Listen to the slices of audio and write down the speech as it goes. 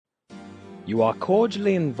You are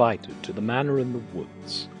cordially invited to the Manor in the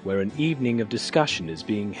Woods, where an evening of discussion is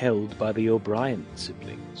being held by the O'Brien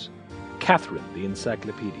siblings. Catherine, the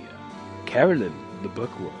Encyclopedia, Carolyn, the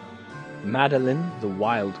Bookworm, Madeline, the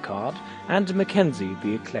Wild Card, and Mackenzie,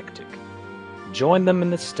 the Eclectic. Join them in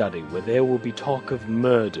the study where there will be talk of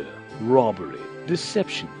murder, robbery,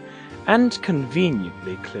 deception, and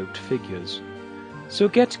conveniently cloaked figures. So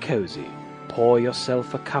get cozy, pour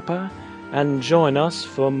yourself a cuppa, and join us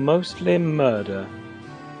for mostly murder.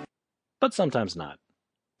 But sometimes not.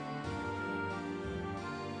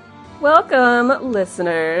 Welcome,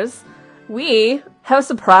 listeners. We have a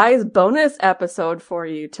surprise bonus episode for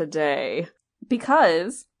you today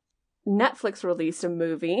because Netflix released a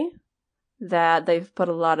movie that they've put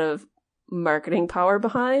a lot of marketing power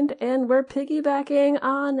behind, and we're piggybacking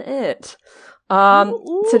on it.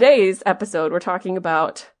 Today's episode, we're talking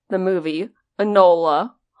about the movie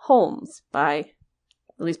Enola Holmes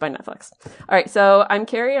released by Netflix. All right, so I'm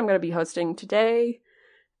Carrie. I'm going to be hosting today.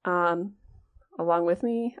 Along with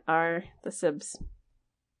me are the Sibs.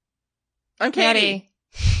 I'm Katie.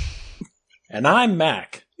 And I'm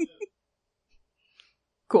Mac.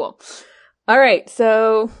 Cool. All right,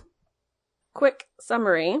 so quick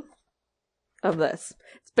summary of this.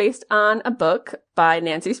 It's based on a book by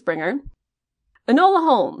Nancy Springer. Enola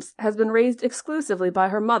Holmes has been raised exclusively by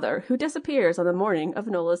her mother, who disappears on the morning of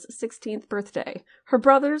Enola's 16th birthday. Her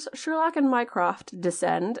brothers, Sherlock and Mycroft,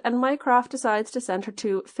 descend, and Mycroft decides to send her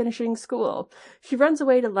to finishing school. She runs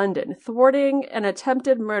away to London, thwarting an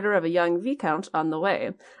attempted murder of a young viscount on the way.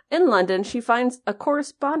 In London, she finds a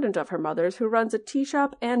correspondent of her mother's who runs a tea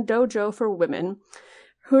shop and dojo for women.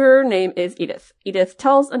 Her name is Edith. Edith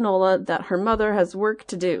tells Enola that her mother has work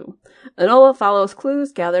to do. Enola follows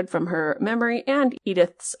clues gathered from her memory and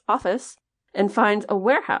Edith's office and finds a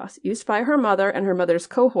warehouse used by her mother and her mother's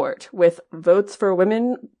cohort with votes for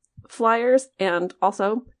women flyers and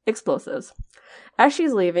also explosives. As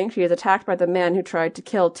she's leaving, she is attacked by the man who tried to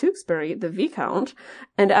kill Tewkesbury, the Viscount,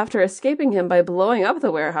 and after escaping him by blowing up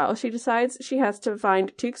the warehouse, she decides she has to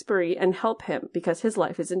find Tewkesbury and help him because his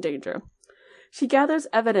life is in danger. She gathers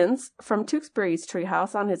evidence from Tewkesbury's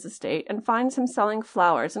treehouse on his estate and finds him selling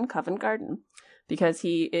flowers in Covent Garden, because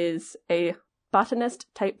he is a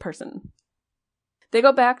botanist-type person. They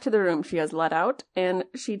go back to the room she has let out, and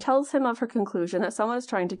she tells him of her conclusion that someone is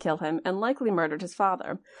trying to kill him and likely murdered his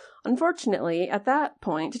father. Unfortunately, at that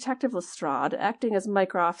point, Detective Lestrade, acting as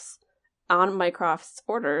Mycroft's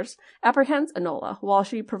orders, apprehends Enola while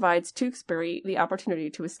she provides Tewkesbury the opportunity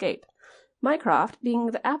to escape. Mycroft, being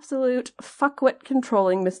the absolute fuckwit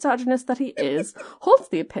controlling misogynist that he is, holds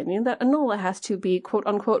the opinion that Enola has to be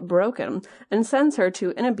quote-unquote broken and sends her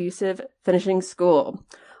to an abusive finishing school.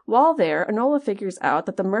 While there, Enola figures out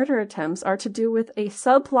that the murder attempts are to do with a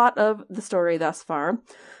subplot of the story thus far,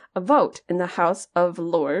 a vote in the House of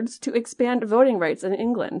Lords to expand voting rights in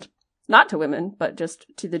England. Not to women, but just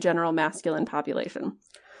to the general masculine population.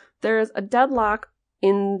 There is a deadlock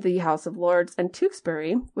in the House of Lords, and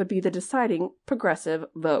Tewkesbury would be the deciding progressive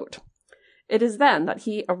vote. It is then that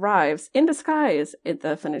he arrives in disguise at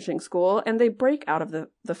the finishing school, and they break out of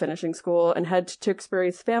the finishing school and head to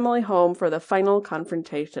Tewkesbury's family home for the final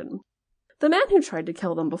confrontation. The man who tried to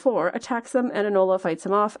kill them before attacks them, and Enola fights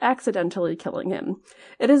him off, accidentally killing him.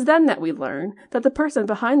 It is then that we learn that the person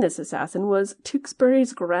behind this assassin was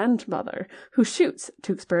Tewkesbury's grandmother, who shoots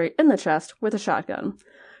Tewkesbury in the chest with a shotgun.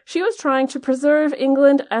 She was trying to preserve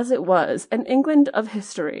England as it was, an England of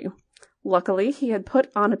history. Luckily, he had put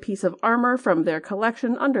on a piece of armor from their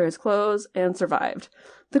collection under his clothes and survived.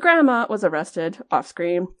 The grandma was arrested,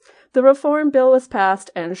 off-screen. The Reform Bill was passed,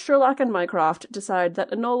 and Sherlock and Mycroft decide that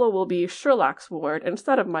Enola will be Sherlock's ward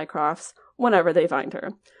instead of Mycroft's whenever they find her.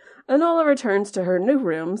 Enola returns to her new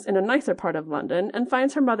rooms in a nicer part of London and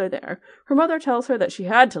finds her mother there. Her mother tells her that she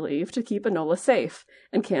had to leave to keep Enola safe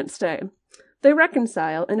and can't stay. They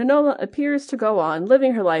reconcile, and Enola appears to go on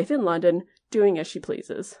living her life in London, doing as she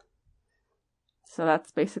pleases. So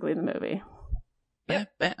that's basically the movie. Yeah,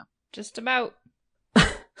 bam. Just about.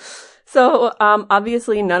 So,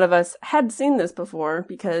 obviously none of us had seen this before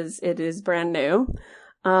because it is brand new.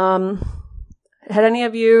 Had any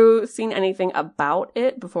of you seen anything about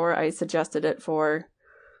it before I suggested it for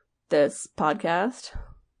this podcast?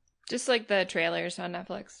 Just like the trailers on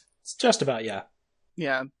Netflix. It's just about, yeah.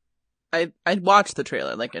 Yeah. I watched the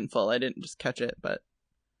trailer, like, in full. I didn't just catch it, but...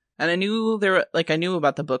 And I knew I knew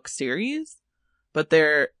about the book series, but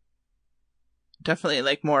they're definitely,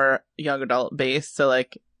 like, more young adult based, so,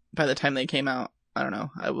 like, by the time they came out, I don't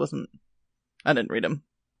know, I didn't read them.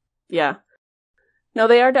 Yeah. No,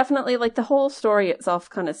 they are definitely, like, the whole story itself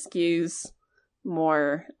kind of skews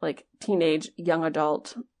more, like, teenage, young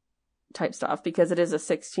adult type stuff because it is a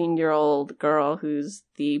 16-year-old girl who's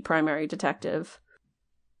the primary detective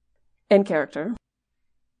in character.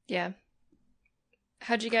 Yeah.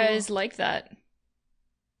 How'd you guys like that?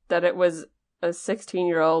 That it was a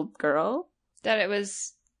 16-year-old girl? That it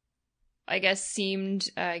was, I guess, seemed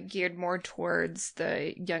geared more towards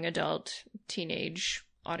the young adult, teenage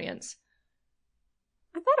audience.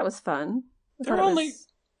 I thought it was fun. There were only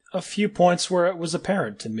a few points where it was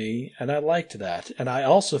apparent to me, and I liked that. And I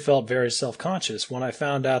also felt very self-conscious when I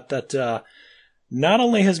found out that not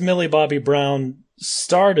only has Millie Bobby Brown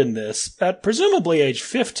starred in this at presumably age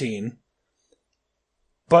 15,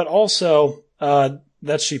 but also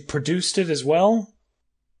that she produced it as well.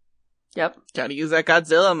 Yep. Gotta use that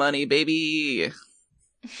Godzilla money, baby.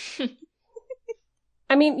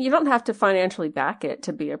 I mean, you don't have to financially back it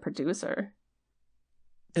to be a producer.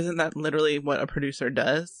 Isn't that literally what a producer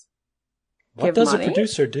does? What does a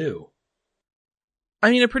producer do? I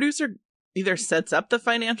mean, a producer either sets up the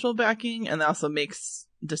financial backing and also makes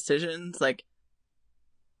decisions. Like,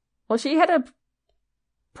 well, she had a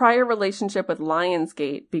prior relationship with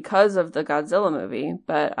Lionsgate because of the Godzilla movie,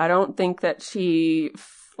 but I don't think that she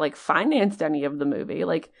financed any of the movie.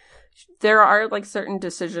 Like, there are like certain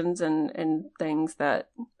decisions and things that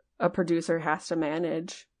a producer has to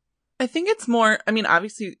manage. I think it's more, I mean,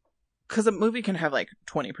 obviously, because a movie can have like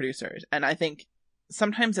 20 producers, and I think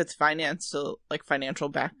sometimes it's financed, so like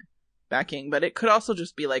financial backing, but it could also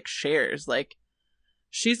just be like shares. Like,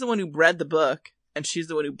 she's the one who read the book, and she's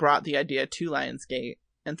the one who brought the idea to Lionsgate,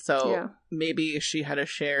 and so maybe she had a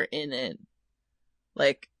share in it.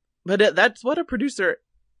 Like, but that's what a producer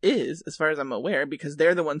is, as far as I'm aware, because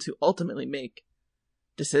they're the ones who ultimately make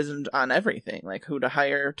decisions on everything, like who to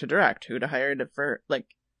hire to direct, who to hire for like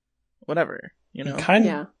whatever, you know.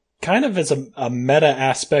 Kind of as a meta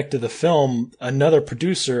aspect of the film, another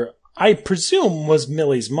producer, I presume, was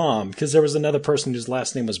Millie's mom, because there was another person whose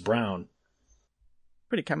last name was Brown.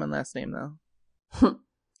 Pretty common last name, though.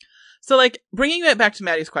 So, like, bringing it back to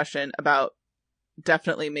Maddie's question about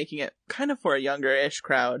definitely making it kind of for a younger-ish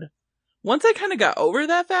crowd, once I kind of got over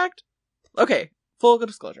that fact, okay, full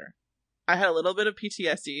disclosure, I had a little bit of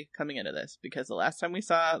PTSD coming into this, because the last time we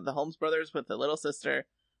saw the Holmes brothers with the little sister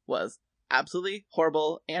was absolutely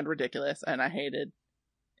horrible and ridiculous, and I hated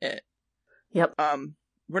it. Yep.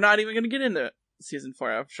 We're not even going to get into season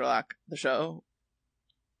 4 of Sherlock, the show.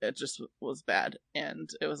 It just was bad, and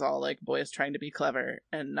it was all like boys trying to be clever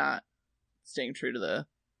and not staying true to the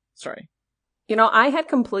story. You know, I had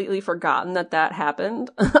completely forgotten that happened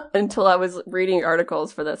until I was reading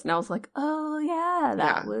articles for this, and I was like, oh yeah,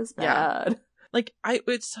 that was bad. Yeah. Like,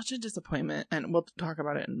 it's such a disappointment, and we'll talk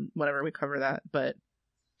about it in whenever we cover that, but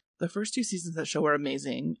the first 2 seasons of that show were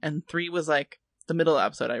amazing, and 3 was like the middle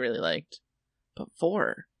episode I really liked, but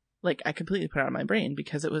 4, like, I completely put it out of my brain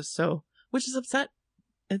because it was so, which is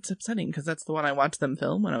it's upsetting because that's the one I watched them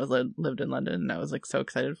film when I was lived in London, and I was like so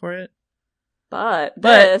excited for it. But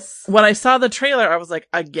when I saw the trailer, I was like,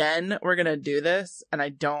 again, we're gonna do this, and I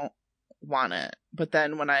don't want it. But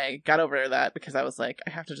then when I got over that, because I was like,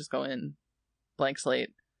 I have to just go in blank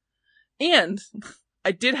slate, and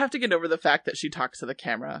I did have to get over the fact that she talks to the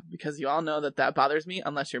camera, because you all know that bothers me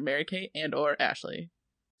unless you're Mary-Kate and or Ashley.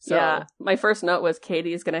 So, yeah, my first note was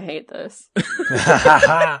Katie's gonna hate this.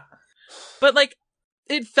 But like,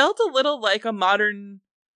 it felt a little like a modern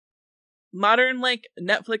like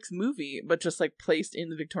Netflix movie, but just like placed in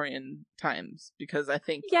the Victorian times, because I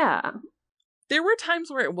think there were times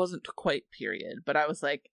where it wasn't quite period, but I was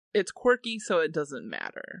like, it's quirky, so it doesn't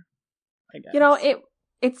matter, I guess. You know,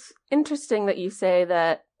 it's interesting that you say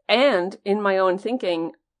that, and in my own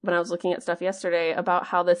thinking, when I was looking at stuff yesterday about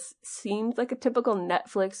how this seems like a typical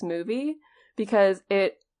Netflix movie, because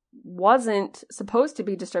it wasn't supposed to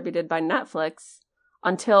be distributed by Netflix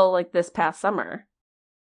until like this past summer.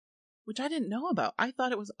 Which I didn't know about. I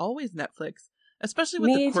thought it was always Netflix, especially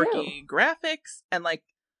with the quirky graphics, and like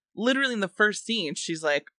literally in the first scene, she's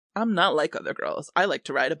like, I'm not like other girls. I like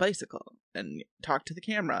to ride a bicycle and talk to the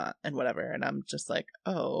camera and whatever. And I'm just like,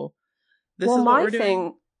 oh, this is what we're doing. My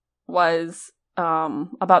thing was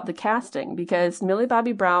about the casting, because Millie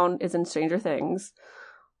Bobby Brown is in Stranger Things.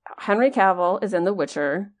 Henry Cavill is in The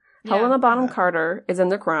Witcher. Yeah. Helena Bonham Carter is in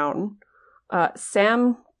The Crown.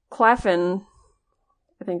 Sam Claflin,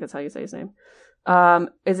 I think that's how you say his name,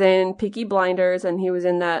 is in Peaky Blinders, and he was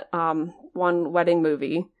in that one wedding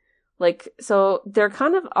movie. Like, so they're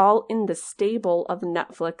kind of all in the stable of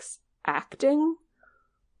Netflix acting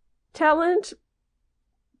talent,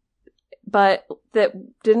 but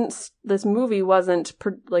this movie wasn't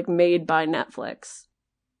made by Netflix.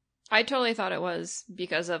 I totally thought it was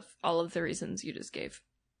because of all of the reasons you just gave.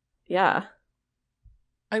 Yeah.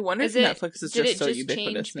 I wonder if Netflix is did just it so just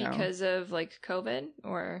ubiquitous change now. because of like COVID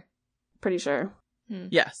or? Pretty sure.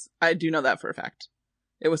 Yes, I do know that for a fact.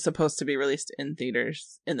 It was supposed to be released in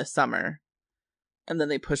theaters in the summer, and then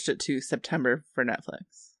they pushed it to September for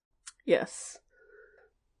Netflix. Yes.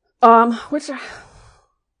 Which,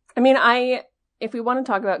 I mean, if we want to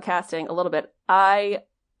talk about casting a little bit, I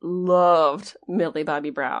loved Millie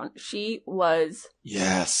Bobby Brown. She was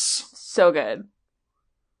so good.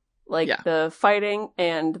 Like, the fighting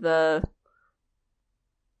and the,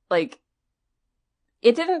 like,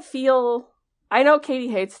 it didn't feel, I know Katie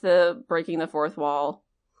hates the breaking the fourth wall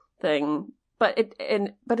thing, but it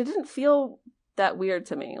didn't feel that weird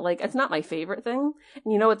to me. Like, it's not my favorite thing.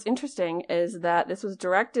 And you know what's interesting is that this was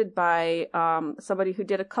directed by somebody who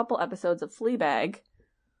did a couple episodes of Fleabag.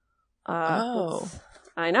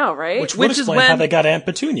 I know, right? Which would explain how they got Aunt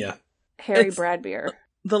Petunia. Harry Bradbeer.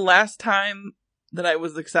 The last time that I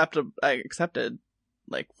was accepted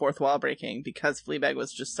like fourth wall breaking because Fleabag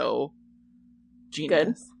was just so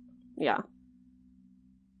genius. Good. Yeah.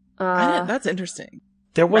 That's interesting.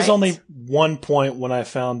 There was only one point when I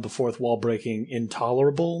found the fourth wall breaking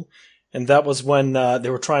intolerable, and that was when they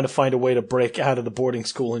were trying to find a way to break out of the boarding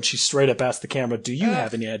school, and she straight up asked the camera, "Do you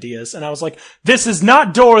have any ideas?" And I was like, "This is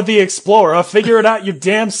not Dora the Explorer. Figure it out your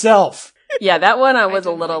damn self." Yeah, that one I was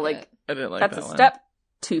a little like, I didn't like that's that a one. step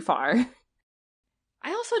too far.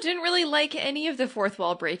 I also didn't really like any of the fourth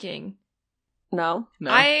wall breaking. No?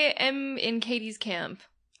 I am in Katie's camp.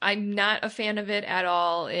 I'm not a fan of it at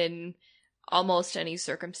all in almost any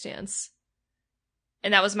circumstance.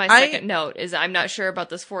 And that was my second note, is I'm not sure about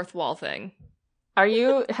this fourth wall thing. Have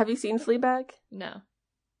you seen Fleabag? No.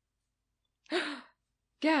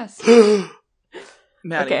 Yes.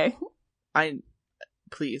 Maddie, okay.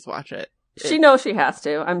 Please watch it. She knows she has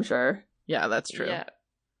to, I'm sure. Yeah, that's true. Yeah.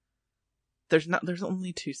 There's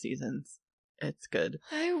only 2 seasons. It's good.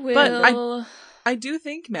 I will. But I do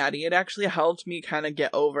think, Maddie, it actually helped me kind of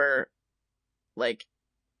get over, like,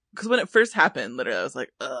 because when it first happened, literally, I was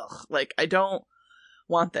like, ugh, like, I don't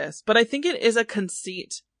want this. But I think it is a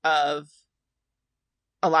conceit of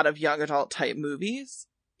a lot of young adult type movies,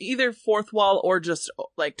 either fourth wall or just,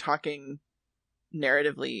 like, talking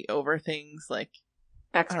narratively over things, like,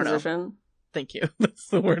 exposition. Thank you. That's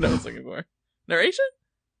the word I was looking for. Narration?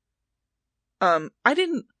 I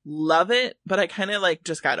didn't love it, but I kind of like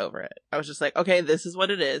just got over it. I was just like, okay, this is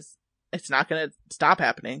what it is. It's not gonna stop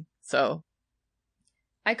happening. So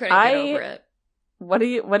I couldn't get over it.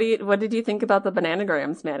 What did you think about the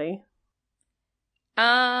bananagrams, Maddie?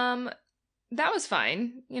 That was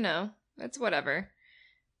fine. You know, it's whatever.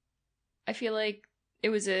 I feel like it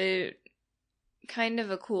was a kind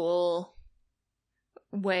of a cool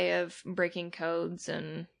way of breaking codes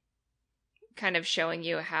and kind of showing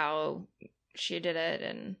you how she did it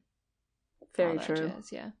and very true.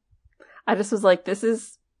 Jazz, yeah. I just was like,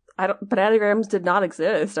 bananagrams did not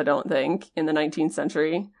exist, I don't think, in the 19th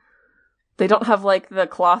century. They don't have like the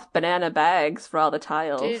cloth banana bags for all the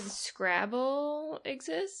tiles. Did Scrabble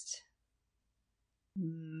exist?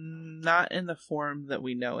 Not in the form that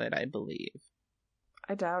we know it, I believe.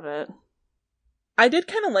 I doubt it. I did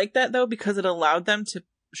kind of like that though, because it allowed them to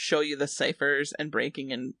show you the ciphers and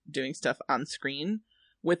breaking and doing stuff on screen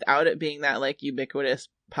without it being that like ubiquitous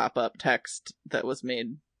pop-up text that was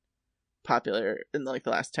made popular in like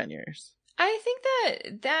the last 10 years. I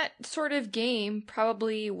think that sort of game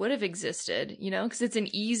probably would have existed, you know, because it's an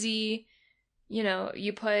easy, you know,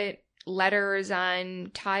 you put letters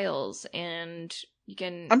on tiles and you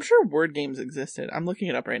can... I'm sure word games existed. I'm looking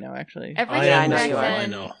it up right now, actually. Everything back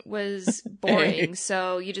then was boring,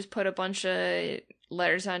 so you just put a bunch of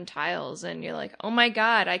letters on tiles and you're like, oh my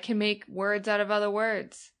god, I can make words out of other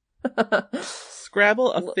words.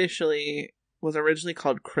 Scrabble officially was originally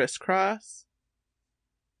called Crisscross,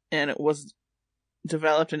 and it was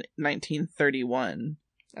developed in 1931.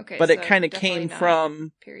 Okay, but so it kind of came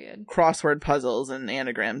from period crossword puzzles and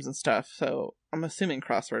anagrams and stuff, so I'm assuming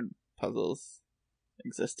crossword puzzles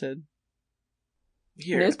existed.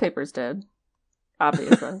 Weird. Newspapers did,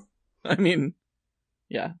 obviously. I mean,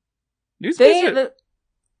 yeah. Newspapers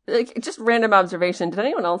like, just random observation, did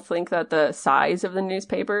anyone else think that the size of the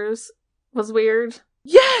newspapers was weird?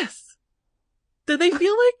 Yes! Did they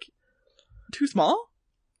feel like too small?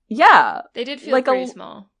 Yeah. They did feel like pretty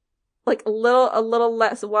small. Like a little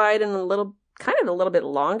less wide and a little bit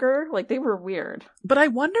longer. Like, they were weird. But I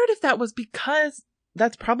wondered if that was because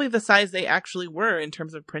that's probably the size they actually were in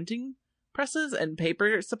terms of printing presses and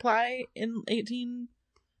paper supply in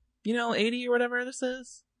 1880 or whatever this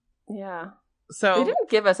is. Yeah. So they didn't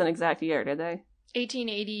give us an exact year, did they?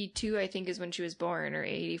 1882, I think, is when she was born, or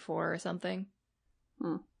 84 or something.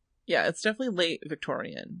 Yeah, it's definitely late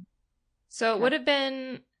Victorian. So it would have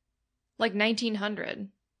been like 1900.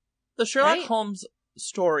 The Sherlock Right? Holmes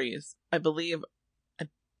stories, I believe,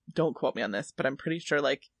 don't quote me on this, but I'm pretty sure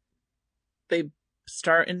like they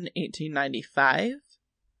start in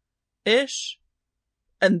 1895-ish.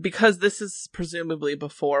 And because this is presumably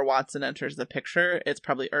before Watson enters the picture, it's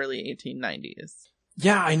probably early 1890s.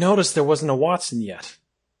 Yeah, I noticed there wasn't a Watson yet.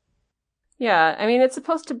 Yeah, I mean, it's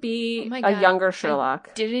supposed to be Oh my a God, younger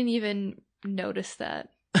Sherlock. Didn't even notice that.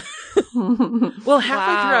 Well,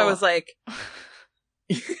 halfway through I Wow. was like,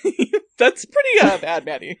 that's pretty bad,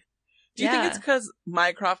 Maddie. Do you think Yeah. it's because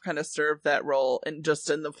Mycroft kind of served that role and just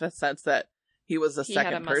in the sense that he was the He had a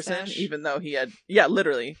second person, mustache? even though he had, yeah,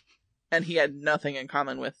 literally, and he had nothing in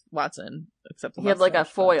common with Watson except the He had like a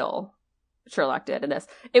mustache, but- foil, Sherlock did in this.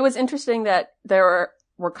 It was interesting that there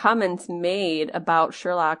were comments made about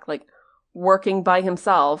Sherlock like working by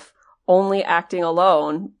himself, only acting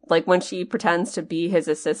alone, like when she pretends to be his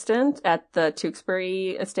assistant at the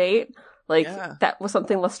Tewkesbury estate. Like, Yeah. that was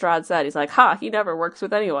something Lestrade said. He's like, he never works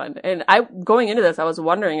with anyone. And going into this, I was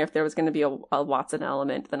wondering if there was going to be a Watson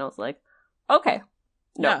element. Then I was like, okay.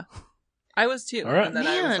 No. Yeah. I was too. All right. And then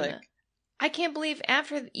I was Man. like, I can't believe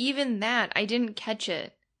after even that, I didn't catch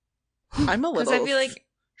it. I'm a Because little I feel like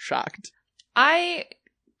shocked.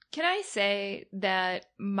 Can I say that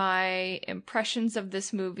my impressions of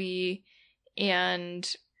this movie and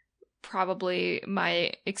probably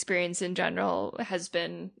my experience in general has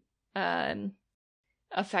been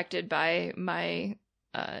affected by my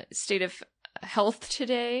state of health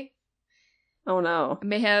today. Oh, no. I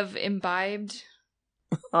may have imbibed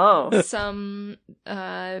Oh. some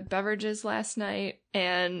beverages last night,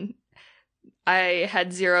 and I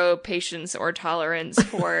had zero patience or tolerance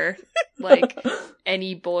for like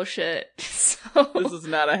any bullshit. So This is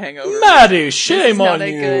not a hangover. Maddie, this shame is not on a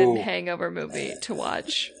you. good hangover movie to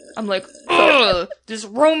watch. I'm like, ugh, this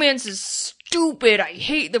romance is stupid. I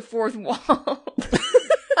hate the fourth wall.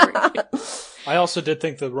 I also did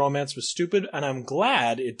think the romance was stupid, and I'm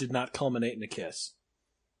glad it did not culminate in a kiss.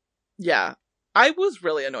 Yeah. I was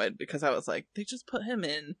really annoyed because I was like, they just put him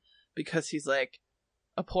in because he's like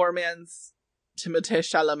a poor man's Timothée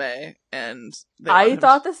Chalamet, and I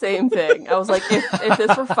thought the same thing. I was like, if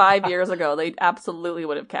this were 5 years ago, they absolutely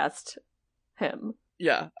would have cast him.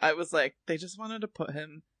 Yeah, I was like, they just wanted to put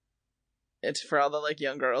him. It's for all the like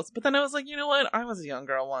young girls, but then I was like, you know what? I was a young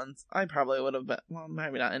girl once. I probably would have been, well,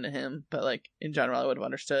 maybe not into him, but like in general, I would have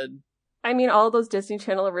understood. I mean, all those Disney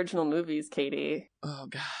Channel original movies, Katie. Oh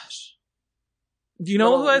gosh, do you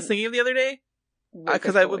know who I was thinking of the other day?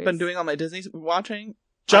 Because I've been doing all my Disney watching.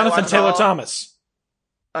 Jonathan watched Taylor all- Thomas.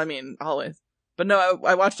 I mean, always. But no,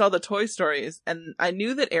 I watched all the Toy Stories, and I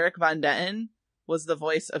knew that Eric Von Detten was the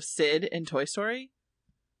voice of Sid in Toy Story,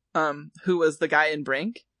 who was the guy in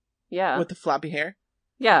Brink Yeah. with the floppy hair.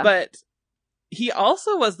 Yeah. But he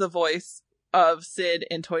also was the voice of Sid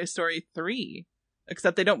in Toy Story 3,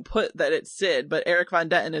 except they don't put that it's Sid, but Eric Von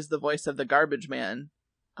Detten is the voice of the Garbage Man,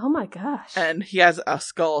 oh my gosh. and he has a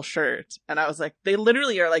skull shirt. And I was like, they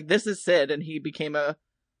literally are like, this is Sid, and he became a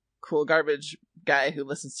cool garbage guy who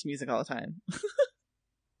listens to music all the time.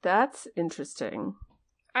 That's interesting.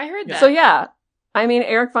 I heard that. So yeah, I mean,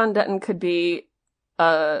 Eric Von Detten could be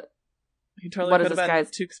He totally What is could have this been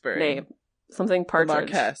guy's Tewksbury. name, something The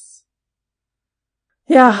Partridge. Marquess.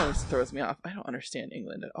 Yeah. That always throws me off. I don't understand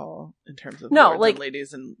England at all in terms of No, lords like- and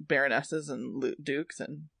ladies and baronesses and dukes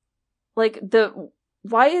and Like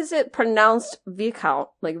why is it pronounced Viscount?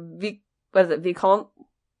 Like what is it? Vicomte?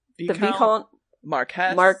 The Vicomte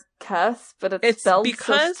Marquess. Marquess, but it's It's spelled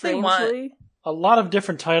because so they want- strangely. A lot of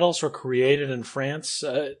different titles were created in France.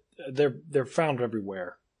 They're found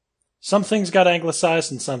everywhere. Some things got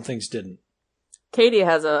anglicized and some things didn't. Katie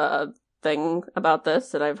has a thing about this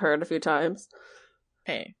that I've heard a few times.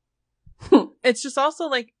 Hey. It's just also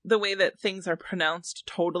like the way that things are pronounced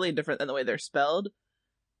totally different than the way they're spelled.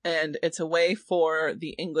 And it's a way for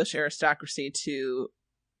the English aristocracy to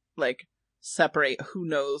like separate who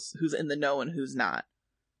knows who's in the know and who's not.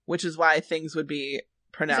 Which is why things would be Is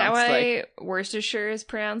pronounced that why like Worcestershire is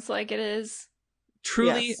pronounced like it is?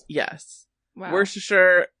 truly yes. Wow.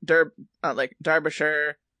 Worcestershire, like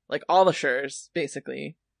Derbyshire, like all the shires,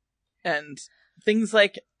 basically. And things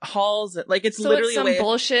like halls, like it's so literally it's some a way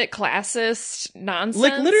bullshit classist nonsense.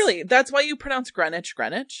 like literally, that's why you pronounce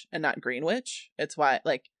Greenwich, and not Greenwich. It's why,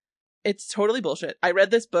 like, it's totally bullshit. I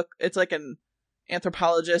read this book, it's like an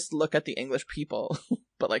anthropologist look at the English people,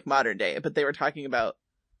 but like modern day, but they were talking about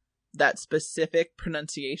that specific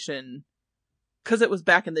pronunciation because it was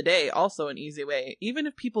back in the day also an easy way. Even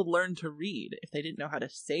if people learned to read, if they didn't know how to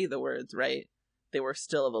say the words right, they were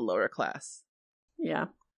still of a lower class. Yeah.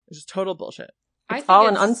 It's just total bullshit. It's all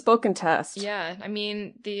an unspoken test. Yeah, I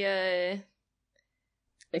mean,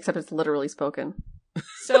 Except it's literally spoken.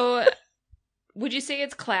 So, would you say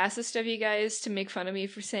it's classist of you guys to make fun of me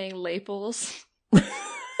for saying lapels? I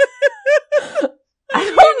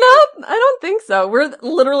don't know. I don't think so. We're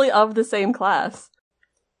literally of the same class.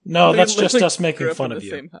 No, We that's just literally us grew making up fun in of the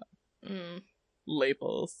you. same house.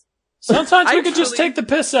 Labels. Sometimes we I could just truly- take the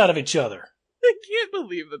piss out of each other. I can't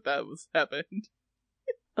believe that was happened.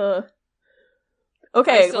 Okay,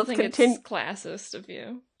 I still let's think continue. it's classist of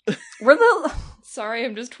you. We're the Sorry,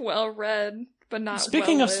 I'm just well-read, but not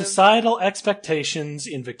Speaking of well-lived. societal expectations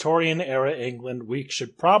in Victorian-era England, we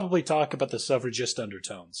should probably talk about the suffragist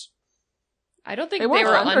undertones. I don't think They they weren't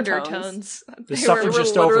were undertones. undertones. The They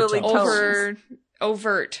suffragist were literally overtones.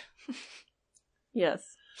 overt. yes,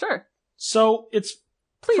 sure. So it's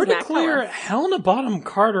Please, pretty Matt, clear tell us. Helena Bonham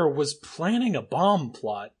Carter was planning a bomb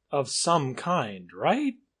plot of some kind,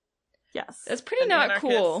 right? Yes. That's pretty An not anarchist.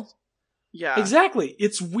 cool. Yeah. Exactly.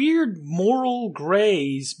 It's weird moral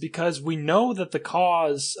grays because we know that the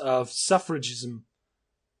cause of suffragism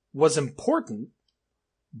was important,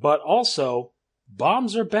 but also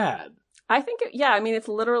bombs are bad. I think, it's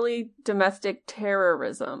literally domestic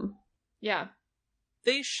terrorism. Yeah.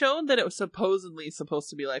 They showed that it was supposedly supposed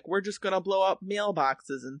to be like, we're just gonna blow up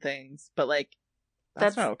mailboxes and things, but like,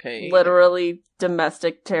 that's not okay. Literally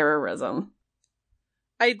domestic terrorism.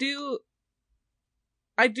 I do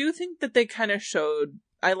think that they kind of showed,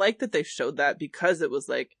 I like that they showed that because it was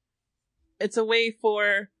like, it's a way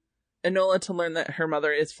for Enola to learn that her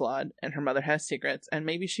mother is flawed and her mother has secrets and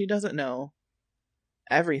maybe she doesn't know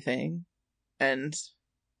everything. And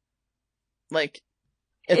like,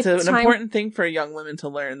 it's an important thing for young women to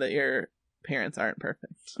learn that your parents aren't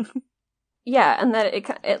perfect. Yeah, and that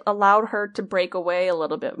it allowed her to break away a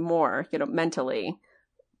little bit more, mentally.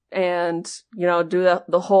 And, do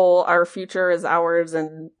the whole, our future is ours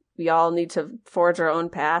and we all need to forge our own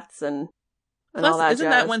paths and Plus, all that isn't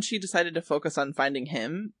jazz. that when she decided to focus on finding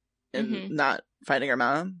him and not finding her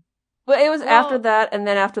mom? Well, it was after that and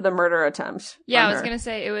then after the murder attempt. Yeah, on I was her. going to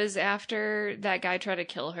say it was after that guy tried to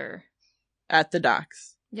kill her. At the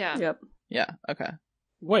docks. Yeah. Yep. Yeah, okay.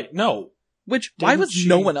 Wait, no. Why Didn't was she-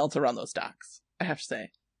 no one else around those docks? I have to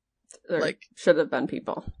say. There Like- should have been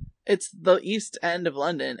people. It's the East End of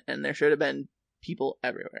London, and there should have been people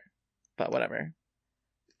everywhere. But whatever.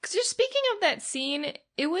 Because just speaking of that scene,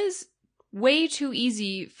 it was way too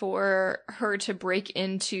easy for her to break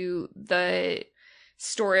into the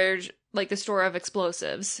storage, like the store of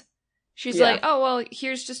explosives. She's Yeah. like, oh, well,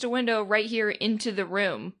 here's just a window right here into the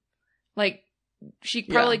room. Like, she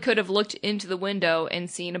probably could have looked into the window and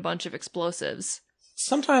seen a bunch of explosives.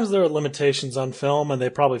 Sometimes there are limitations on film, and they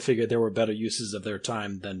probably figured there were better uses of their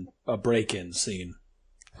time than a break-in scene.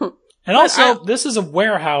 And also, this is a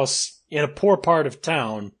warehouse in a poor part of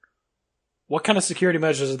town. What kind of security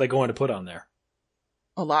measures are they going to put on there?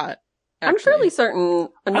 A lot. I'm actually. fairly certain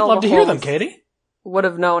I'd Enola love to hear them, Holmes Katie. would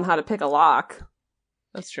have known how to pick a lock.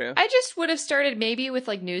 That's true. I just would have started maybe with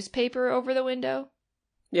like newspaper over the window.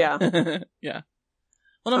 Yeah. Yeah.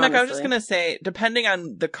 Well, no, Mac, I was just Honestly. going to say, depending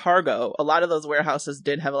on the cargo, a lot of those warehouses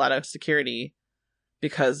did have a lot of security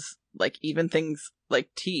because, like, even things like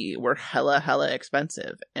tea were hella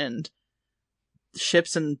expensive. And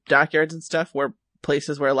ships and dockyards and stuff were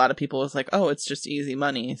places where a lot of people was like, oh, it's just easy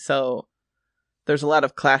money. So there's a lot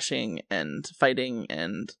of clashing and fighting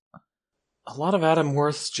and, A lot of Adam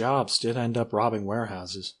Worth's jobs did end up robbing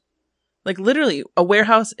warehouses. like, literally, a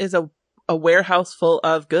warehouse is a warehouse full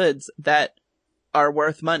of goods that are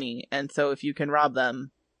worth money, and so if you can rob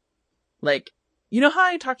them, like, you know how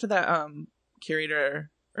I talked to that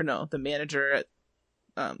curator, or no, the manager at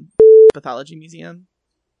Pathology Museum?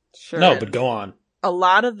 Sure. No, but go on. A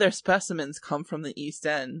lot of their specimens come from the East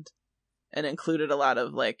End and included a lot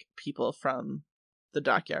of like people from the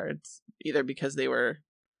dockyards, either because they were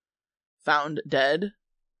found dead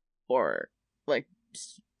or like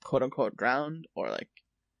quote unquote drowned, or like,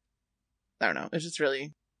 I don't know, it's just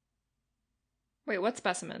really Wait, what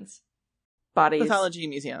specimens? Bodies. Pathology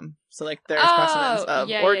Museum. So like there are Oh, specimens of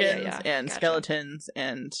yeah, organs and Gotcha. skeletons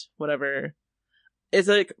and whatever. It's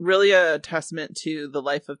like really a testament to the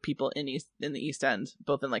life of people in the East End,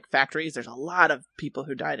 both in like factories. There's a lot of people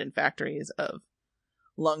who died in factories of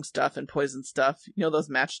lung stuff and poison stuff. You know those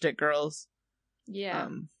matchstick girls? Yeah.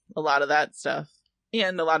 A lot of that stuff.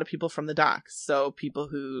 And a lot of people from the docks. So people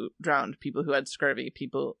who drowned, people who had scurvy,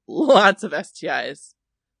 lots of STIs,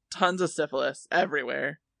 tons of syphilis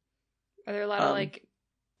everywhere. Are there a lot of like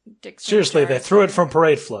dicks? in Seriously, they jars threw it there? from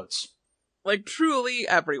parade floats. Like truly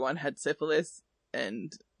everyone had syphilis,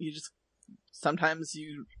 and you just sometimes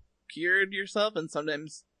you cured yourself and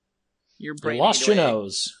sometimes your You brain. lost your away.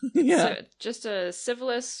 nose. Yeah. So, just a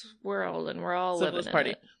civilist world, and we're all Civilist living party.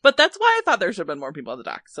 in it. But that's why I thought there should have been more people at the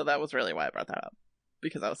dock. So that was really why I brought that up.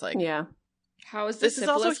 Because I was like, Yeah. How is the this is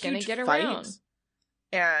also a syphilis going to huge get fight. around?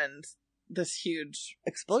 And this huge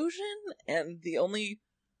explosion. And the only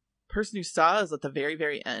person who saw is at the very,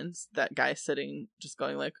 very end, that guy sitting, just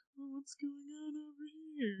going like, oh, what's going on over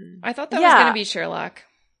here? I thought that was Yeah. going to be Sherlock.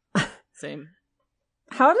 Same.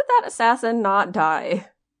 How did that assassin not die?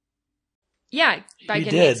 Yeah, by He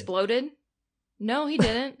getting did. exploded. No, he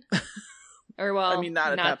didn't. Or well, I mean,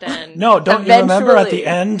 not at that point. then. No, don't you remember at the Eventually.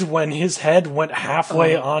 end when his head went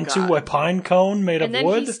halfway Oh, onto God. a pine cone made And of then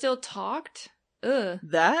wood? he still talked. Ugh.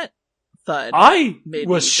 That thud. I made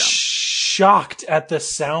was me jump. shocked at the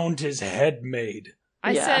sound his head made.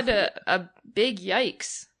 I Yeah. said a big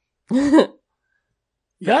yikes.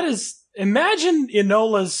 That is, imagine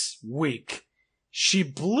Enola's week. She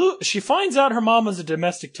finds out her mom is a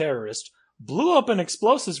domestic terrorist, blew up an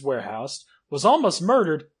explosives warehouse, was almost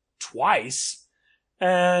murdered twice,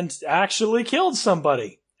 and actually killed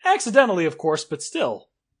somebody. Accidentally, of course, but still.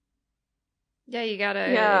 Yeah, you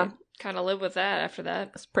gotta Yeah. kind of live with that after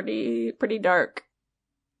that. It's pretty dark.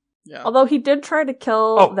 Yeah. Although he did try to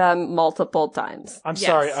kill Oh. them multiple times. I'm Yes.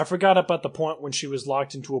 sorry, I forgot about the point when she was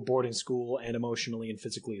locked into a boarding school and emotionally and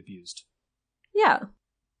physically abused. Yeah.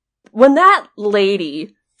 When that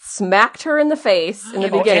lady smacked her in the face in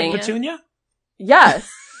the Oh, beginning, Aunt Petunia? yes,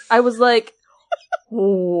 I was like,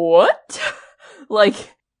 what? Like,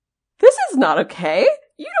 this is not okay.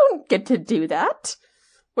 You don't get to do that.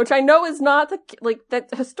 Which I know is not that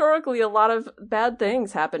historically a lot of bad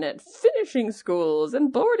things happen at finishing schools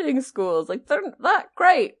and boarding schools. Like, they're not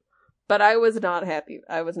great. But I was not happy.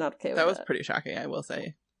 I was not okay with That that. was pretty shocking, I will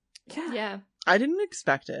say. Yeah. Yeah. I didn't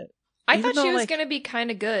expect it. I Even thought she though, was like- going to be kind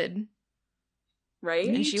of good. Right?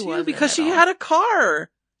 And Me she too, wasn't because at she all. had a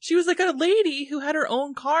car. She was like a lady who had her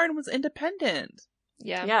own car and was independent.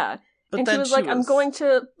 Yeah. Yeah. But And then she was like, I'm going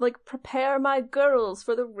to, like, prepare my girls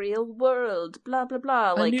for the real world, blah, blah, blah.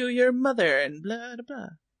 I Like, knew your mother and blah, blah, blah.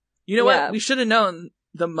 You know Yeah. what? We should have known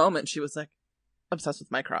the moment she was, like, obsessed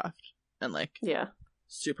with Mycroft and, like, yeah.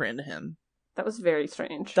 super into him. That was very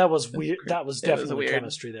strange. That was It was weird. cra- That was it was definitely weird.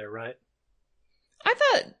 chemistry there, right? I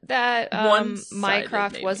thought that One-sided,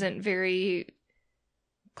 Mycroft maybe. wasn't very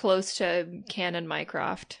close to canon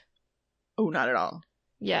Mycroft. Oh, not at all.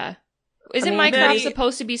 Yeah. Isn't mean, Mycroft they-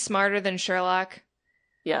 supposed to be smarter than Sherlock?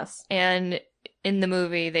 Yes. And in the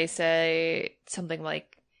movie, they say something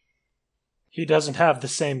like, He doesn't have the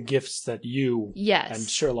same gifts that you yes. and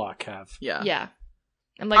Sherlock have. Yeah. Yeah.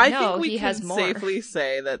 I'm like, I no, think we he can has more. safely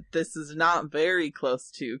say that this is not very close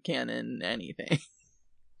to canon anything.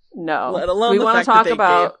 No. Let alone we the want to fact that talk they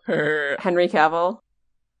about gave her. Henry Cavill.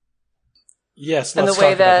 Yes, And let's the way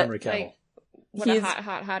talk about that, Henry Cavill. Like, what a He's-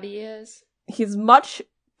 hot hottie is. He's much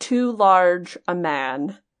too large a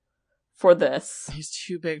man for this. He's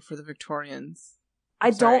too big for the Victorians.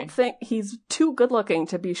 I Sorry. don't think he's too good looking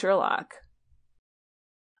to be Sherlock.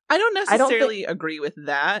 I don't I don't necessarily agree with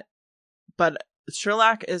that, but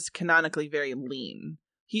Sherlock is canonically very lean.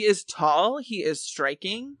 He is tall, he is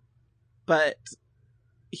striking, but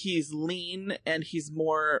he's lean and he's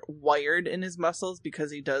more wired in his muscles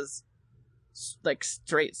because he does like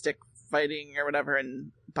straight stick fighting or whatever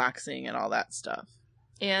and boxing and all that stuff.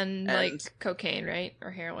 And, And- like cocaine, right?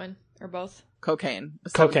 Or heroin. Or both. Cocaine, a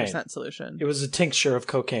Cocaine. 7% solution. It was a tincture of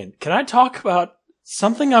cocaine. Can I talk about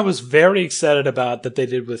something I was very excited about that they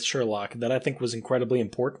did with Sherlock that I think was incredibly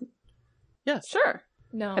important? Yes. Sure.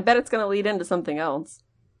 No. I bet it's going to lead into something else.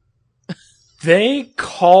 They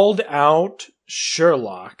called out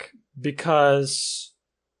Sherlock because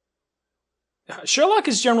Sherlock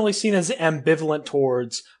is generally seen as ambivalent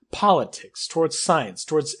towards politics, towards science,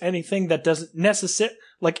 towards anything that doesn't necessarily,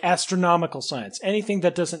 like astronomical science, anything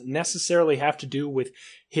that doesn't necessarily have to do with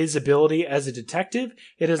his ability as a detective,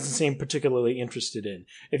 he doesn't seem particularly interested in.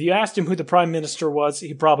 If you asked him who the prime minister was,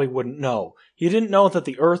 he probably wouldn't know. He didn't know that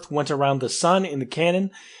the Earth went around the sun in the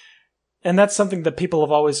canon, and that's something that people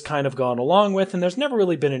have always kind of gone along with, and there's never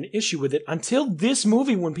really been an issue with it until this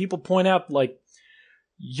movie when people point out, like,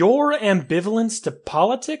 your ambivalence to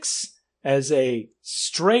politics as a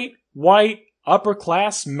straight, white,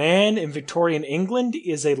 upper-class man in Victorian England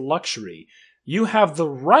is a luxury. You have the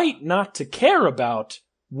right not to care about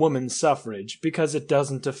women's suffrage because it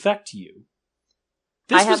doesn't affect you.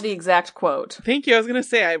 I have the exact quote. Thank you. I was going to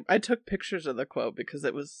say, I took pictures of the quote because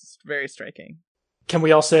it was very striking. Can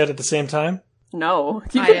we all say it at the same time? No.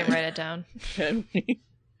 I didn't write it down.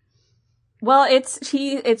 Well,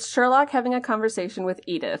 it's Sherlock having a conversation with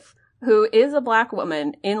Edith, who is a black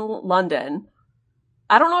woman in London,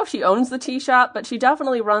 I don't know if she owns the tea shop, but she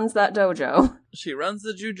definitely runs that dojo. She runs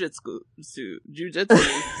the jujitsu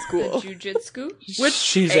school. Jujitsu? Which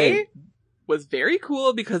she's was very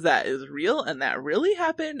cool because that is real and that really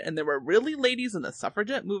happened, and there were really ladies in the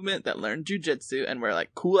suffragette movement that learned jujitsu and were like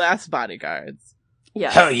cool ass bodyguards.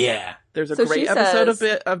 Yes. hell yeah. There's a So great she episode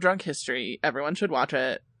says- of Drunk History. Everyone should watch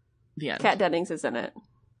it. The end. Kat Dennings is in it.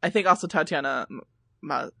 I think also Tatiana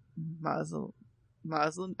Maslin.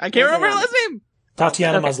 I can't remember her last name.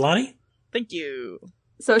 Tatiana Okay. Maslany? Thank you.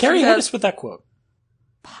 So Carrie, she hit says, us with that quote.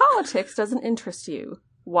 politics doesn't interest you.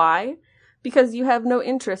 Why? Because you have no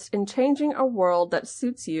interest in changing a world that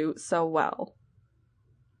suits you so well.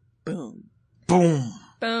 Boom. Boom.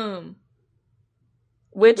 Boom.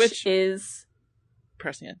 Which is,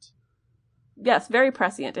 Prescient. yes, very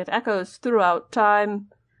prescient. It echoes throughout time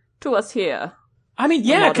to us here. I mean, the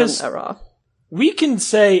yeah, modern because era. we can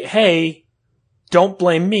say, hey, don't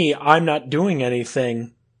blame me. I'm not doing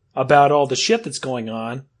anything about all the shit that's going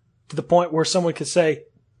on, to the point where someone could say,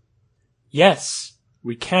 yes,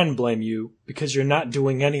 we can blame you because you're not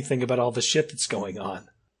doing anything about all the shit that's going on.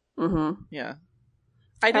 Mm-hmm. Yeah.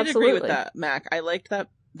 I did agree with Absolutely. that, Mac. I liked that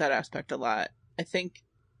aspect a lot. I think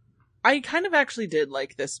I kind of actually did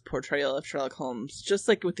like this portrayal of Sherlock Holmes, just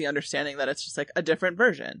like with the understanding that it's just like a different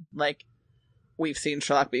version. Like, we've seen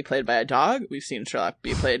Sherlock be played by a dog, we've seen Sherlock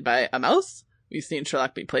be played by a mouse, we've seen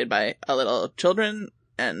Sherlock be played by a little children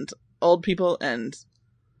and old people, and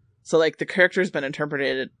so like the character's been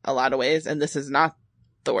interpreted a lot of ways, and this is not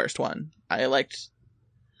the worst one. I liked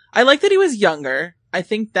that he was younger. I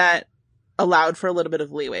think that allowed for a little bit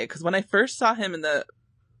of leeway, because when I first saw him in the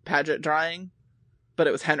Paget drawing, but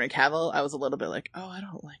it was Henry Cavill, I was a little bit like, oh, I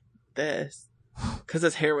don't like this, because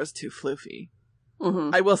his hair was too floofy.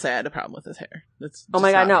 Mm-hmm. I will say I had a problem with his hair. That's Oh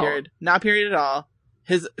my just God, not no. period. Not period at all.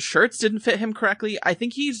 His shirts didn't fit him correctly. I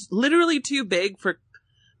think he's literally too big for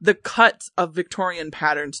the cuts of Victorian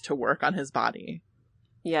patterns to work on his body.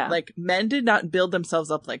 Yeah. Like, men did not build themselves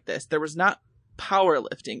up like this. There was not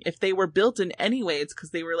powerlifting. If they were built in any way, it's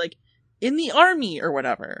because they were like in the army or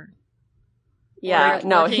whatever. yeah. Or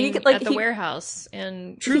No, working he like at the he warehouse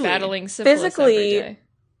and Truly. battling syphilis Physically- every day.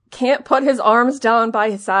 can't put his arms down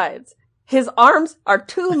by his sides. His arms are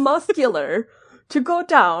too muscular to go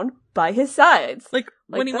down by his sides. Like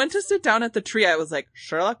when he went to that's- sit down at the tree, I was like,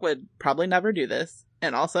 Sherlock would probably never do this.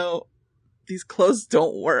 And also, these clothes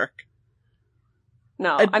don't work.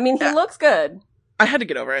 No, I- I mean, he looks good. I had to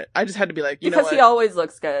get over it. I just had to be like, you know Because what? he always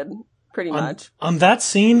looks good, pretty much. On that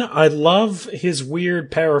scene, I love his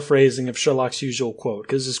weird paraphrasing of Sherlock's usual quote,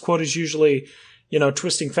 because his quote is usually,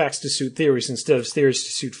 twisting facts to suit theories instead of theories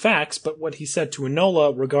to suit facts, but what he said to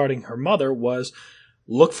Enola regarding her mother was,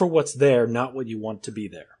 look for what's there, not what you want to be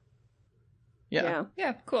there. Yeah.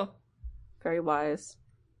 Yeah, cool. Very wise.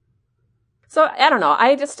 So, I don't know.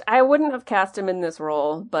 I wouldn't have cast him in this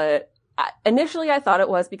role, but initially I thought it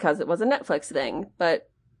was because it was a Netflix thing, but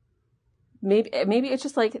maybe it's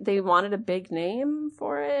just like they wanted a big name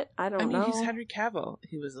for it. I don't know. he's Henry Cavill.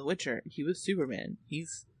 He was The Witcher. He was Superman.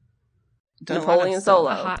 He's done a lot Napoleon of stuff. Solo.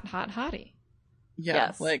 A hot hottie. Yeah,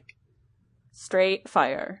 Yes. like Straight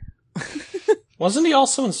fire. Wasn't he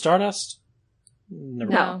also in Stardust?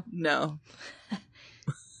 Never mind. No.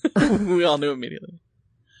 no. We all knew immediately.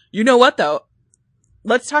 You know what though?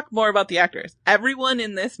 Let's talk more about the actors. Everyone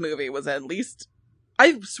in this movie was at least,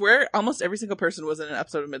 I swear, almost every single person was in an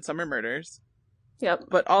episode of Midsummer Murders, Yep.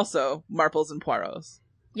 but also Marples and Poirots.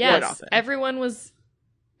 Yes, often. everyone was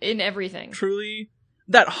in everything. Truly,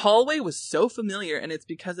 that hallway was so familiar, and it's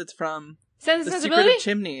because it's from Sense The and Secret Sensibility? of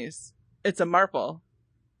Chimneys. It's a Marple.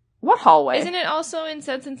 What hallway? Isn't it also in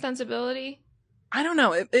Sense and Sensibility? I don't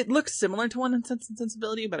know. It looks similar to one in Sense and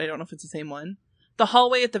Sensibility, but I don't know if it's the same one. The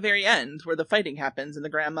hallway at the very end where the fighting happens and the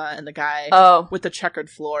grandma and the guy Oh, with the checkered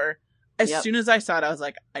floor. As Yep. soon as I saw it, I was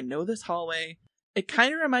like, I know this hallway. It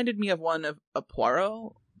kind of reminded me of one of a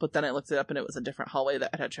Poirot, but then I looked it up and it was a different hallway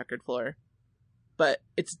that had a checkered floor. But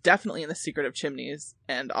it's definitely in The Secret of Chimneys,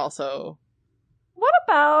 and also what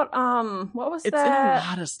about what was it's in a that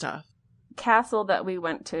lot of stuff. castle that we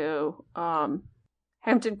went to?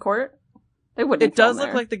 Hampton Court. They wouldn't. It does film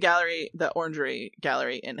look there. like the Orangery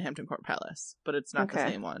Gallery in Hampton Court Palace, but it's not the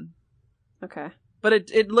Okay. same one. Okay. But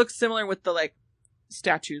it looks similar with the like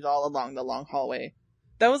statues all along the long hallway.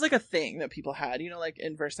 That was like a thing that people had, like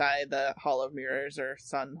in Versailles, the Hall of Mirrors or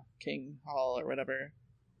Sun King Hall or whatever.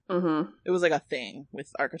 Mm-hmm. It was like a thing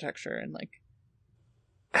with architecture and like.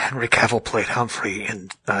 Henry Cavill played Humphrey in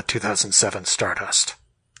 2007 Stardust.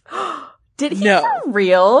 Did he No. for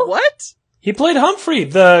real? What? He played Humphrey,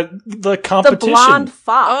 the The competition. blonde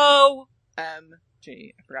fox.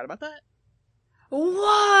 OMG. I forgot about that.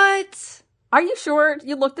 What? Are you sure?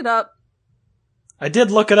 You looked it up? I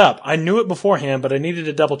did look it up. I knew it beforehand, but I needed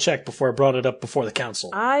to double check before I brought it up before the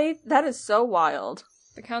council. That is so wild.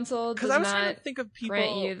 The council does Because I was trying not to think of people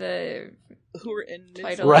grant you the who were in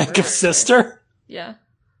title Midsommar Rank of Murders. sister? yeah.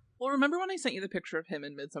 Well, remember when I sent you the picture of him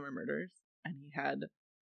in Midsommar Murders? And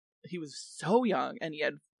he was so young, and he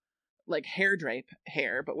had like hair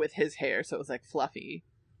hair, but with his hair, so it was like fluffy.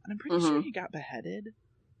 And I'm pretty sure he got beheaded,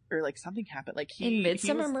 or like something happened. Like In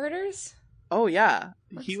Midsommar was, Murders? Oh yeah,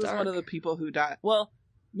 That's he was one dark. of the people who died. Well,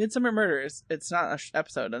 Midsommar Murders, it's not an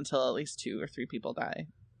episode until at least 2 or 3 people die,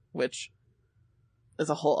 which is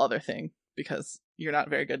a whole other thing because you're not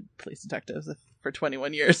very good police detectives if for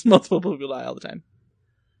 21 years multiple people die all the time.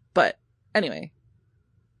 But anyway,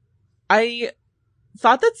 I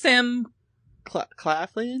thought that Sam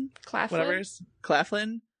Claflin,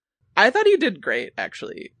 Claflin, I thought he did great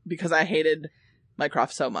actually because I hated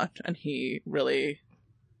Mycroft so much, and he really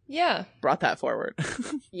Yeah. brought that forward.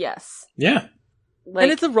 Yes. Yeah. Like,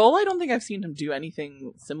 And it's a role I don't think I've seen him do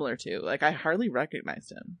anything similar to. Like, I hardly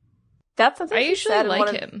recognized him. that's something I he usually said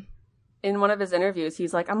like him. in one of his interviews.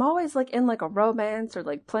 He's like, I'm always like in like a romance or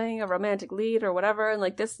like playing a romantic lead or whatever, and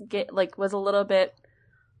like this was a little bit.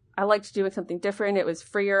 I liked doing something different. It was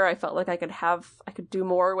freer. I felt like I could do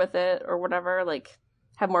more with it or whatever. Like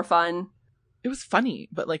have more fun. It was funny,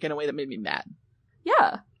 but like in a way that made me mad.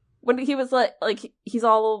 Yeah, when he was like he's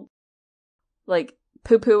all like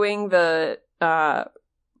poo-pooing the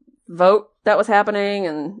vote that was happening,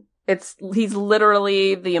 and he's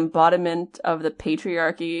literally the embodiment of the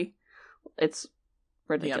patriarchy. It's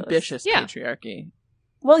ridiculous. The ambitious Yeah. patriarchy.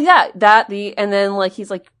 Well, yeah, and then like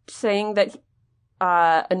he's like saying that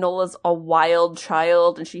Enola's a wild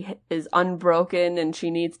child and she is unbroken and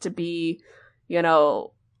she needs to be,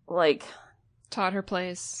 like, Taught her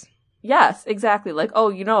place. yes, exactly. Like, oh,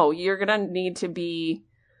 you're gonna need to be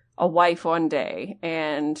a wife one day,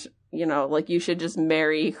 and like you should just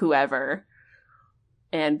marry whoever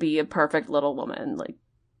and be a perfect little woman. Like,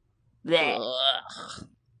 bleh.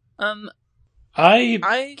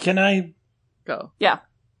 Can I Go.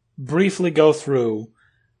 briefly go through?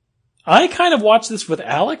 I kind of watched this with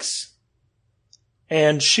Alex,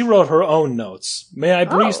 and she wrote her own notes. May I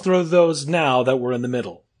breeze Oh. through those now that we're in the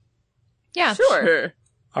middle? Yeah. Sure.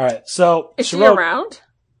 All right. So Is she wrote, around?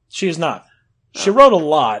 She is not. She wrote a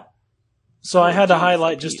lot, so I had to geez,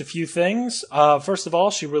 highlight Pete. just a few things. First of all,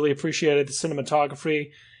 she really appreciated the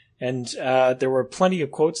cinematography, and there were plenty of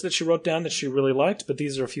quotes that she wrote down that she really liked, but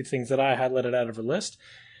these are a few things that I highlighted out of her list.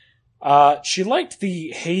 She liked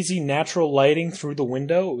the hazy natural lighting through the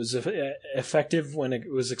window. It was effective when it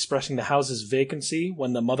was expressing the house's vacancy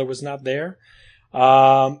when the mother was not there.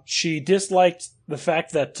 She disliked the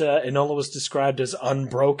fact that Enola was described as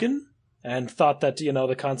unbroken, and thought that,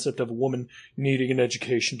 the concept of a woman needing an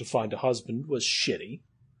education to find a husband was shitty.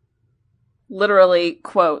 Literally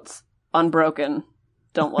quotes unbroken.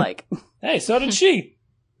 Don't like. Hey, so did she.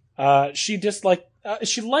 She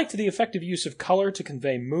liked the effective use of color to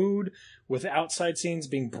convey mood, with outside scenes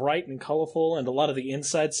being bright and colorful, and a lot of the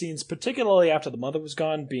inside scenes, particularly after the mother was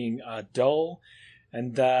gone, being dull,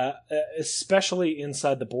 and especially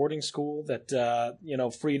inside the boarding school, that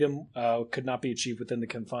freedom could not be achieved within the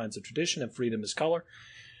confines of tradition, and freedom is color.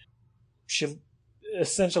 She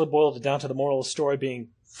essentially boiled it down to the moral of the story being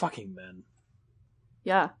fucking men.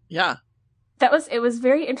 Yeah. Yeah. It was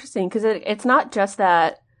very interesting because it's not just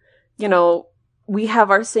that, we have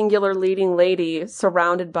our singular leading lady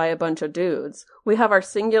surrounded by a bunch of dudes. We have our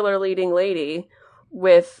singular leading lady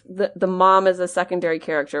with the mom as a secondary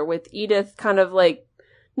character, with Edith kind of like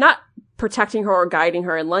not protecting her or guiding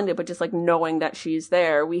her in London, but just like knowing that she's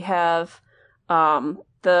there. We have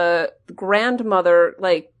the grandmother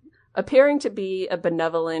like appearing to be a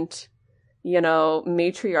benevolent,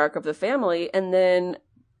 matriarch of the family, and then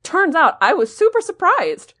turns out I was super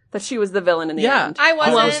surprised that she was the villain in the end. I I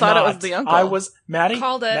wasn't. almost thought it was the uncle. I was Maddie.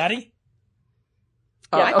 Called it. Maddie.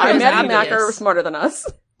 Yeah, I okay, was Maddie and obvious. Mac are smarter than us.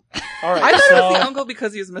 All right. I thought so, it was the uncle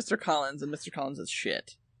because he was Mr. Collins, and Mr. Collins is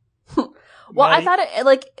shit. Well, Maddie? I thought it,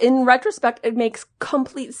 like, in retrospect, it makes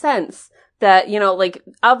complete sense that,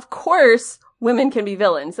 of course, women can be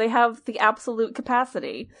villains. They have the absolute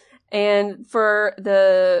capacity. And for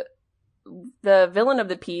the villain of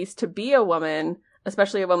the piece to be a woman,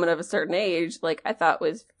 especially a woman of a certain age, like, I thought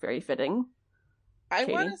was very fitting. I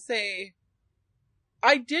Katie? want to say,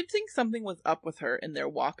 I did think something was up with her in their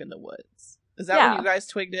walk in the woods. Is that when Yeah. you guys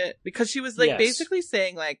twigged it? Because she was like Yes. basically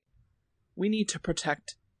saying like, we need to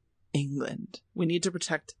protect England. We need to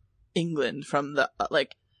protect England from the,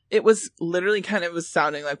 like, it was literally kind of was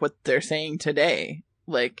sounding like what they're saying today.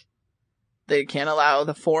 Like, they can't allow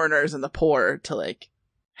the foreigners and the poor to like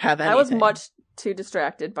have anything. I was much too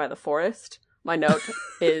distracted by the forest. My note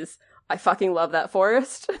is, I fucking love that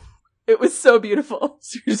forest. It was so beautiful.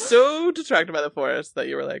 So you're so distracted by the forest that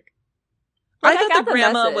you were like Like, I thought got the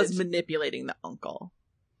grandma message. was manipulating the uncle.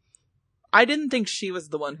 I didn't think she was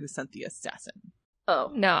the one who sent the assassin.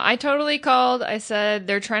 Oh. No, I totally called. I said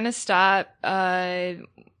they're trying to stop,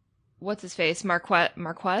 what's his face? Marquez?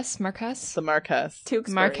 The Marquez.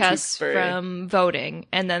 Tewksbury. Marquez Tewksbury. from voting.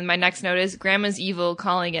 And then my next note is Grandma's evil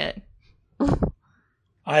calling it.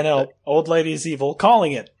 I know. Old lady's evil.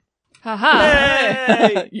 Calling it. Haha.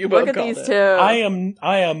 Hey! You both Look at called these it. two.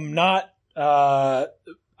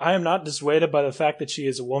 I am not dissuaded by the fact that she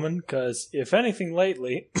is a woman, because if anything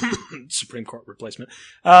lately, Supreme Court replacement,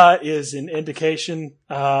 is an indication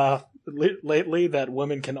lately that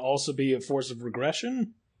women can also be a force of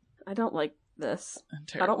regression. I don't like this. I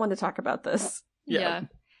Terrible. don't want to talk about this. Yeah.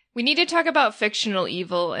 We need to talk about fictional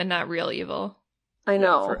evil and not real evil. I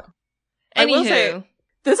know. for real. I will say- Anywho.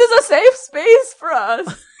 This is a safe space for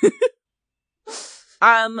us.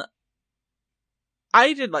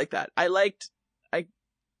 I did like that. I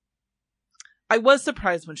was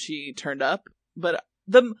surprised when she turned up, but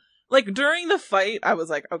during the fight, I was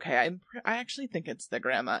like, okay, I actually think it's the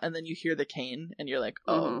grandma, and then you hear the cane, and you're like,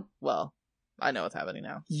 oh, Mhm. well, I know what's happening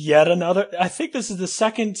now. Yet another. I think this is the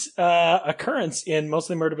second occurrence in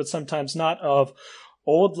Mostly Murder, but Sometimes Not, of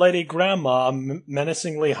old lady grandma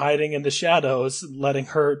menacingly hiding in the shadows, letting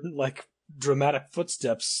her dramatic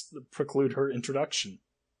footsteps preclude her introduction.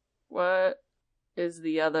 What is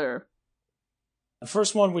the other? The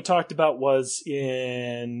first one we talked about was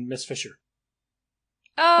in Miss Fisher.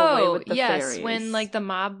 Away Oh, with the yes. fairies. When, the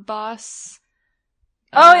mob boss...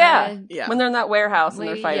 Oh, yeah. Yeah. When they're in that warehouse and they're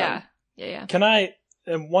lady- fighting. Yeah. Can I?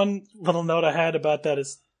 And one little note I had about that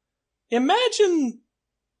is, imagine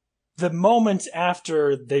the moment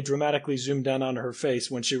after they dramatically zoomed down on her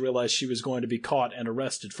face when she realized she was going to be caught and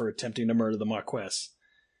arrested for attempting to murder the Marquess.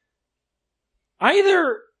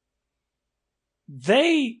 Either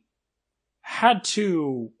they had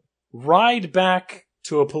to ride back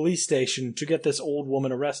to a police station to get this old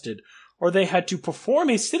woman arrested, or they had to perform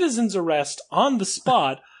a citizen's arrest on the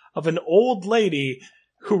spot of an old lady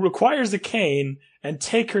who requires a cane and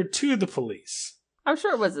take her to the police. I'm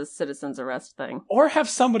sure it was a citizen's arrest thing. Or have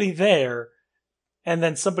somebody there and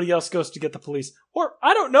then somebody else goes to get the police. Or,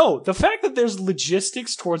 I don't know, the fact that there's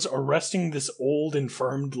logistics towards arresting this old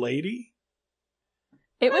infirmed lady.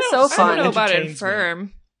 It was I so don't- I fun. don't know about Entertains me.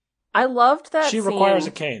 infirm. I loved that She scene requires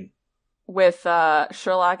a cane. with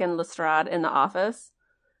Sherlock and Lestrade in the office.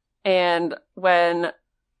 And when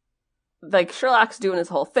Sherlock's doing his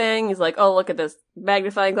whole thing, he's like, oh, look at this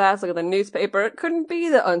magnifying glass, look at the newspaper. It couldn't be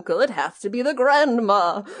the uncle, it has to be the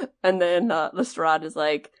grandma. And then Lestrade is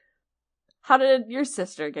like, how did your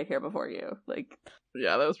sister get here before you?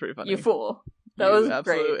 Yeah, that was pretty funny. You fool. That You was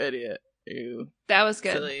absolute great. idiot. You That was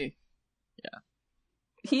good. silly.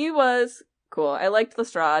 He was cool. I liked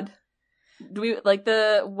Lestrade. Do we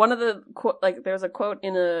one of the there's a quote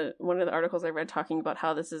in one of the articles I read talking about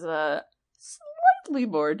how this is a slightly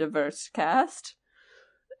more diverse cast,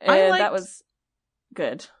 and I liked- that was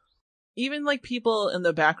good. Even people in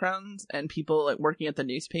the backgrounds and people working at the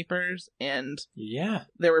newspapers, and Yeah.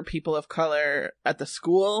 there were people of color at the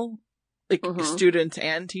school, Mhm. students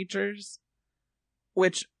and teachers,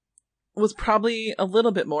 which was probably a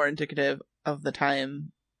little bit more indicative of the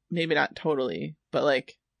time. Maybe not totally, but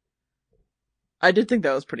I did think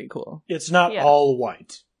that was pretty cool. It's not Yeah. all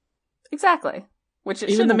white. Exactly. Which it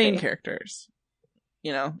Even the shouldn't main be. characters.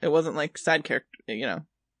 It wasn't side character, I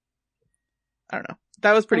don't know.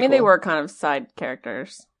 That was pretty I mean, cool. they were kind of side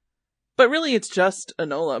characters. But really, it's just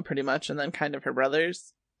Enola, pretty much, and then kind of her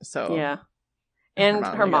brothers. So Yeah. And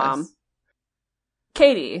her I mom. guess.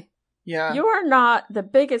 Katie, Yeah. you are not the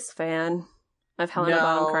biggest fan of Helena No.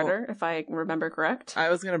 Bonham Carter, if I remember correct. I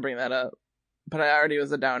was going to bring that up, but I already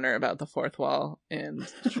was a downer about the fourth wall,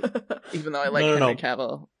 and even though I like No, no, Henry no.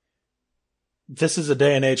 Cavill, This is a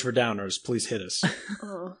day and age for downers. Please hit us.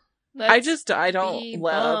 Oh. I don't be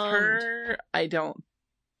love bummed. her. I don't.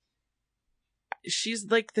 She's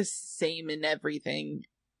the same in everything,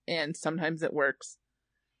 and sometimes it works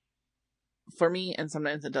for me, and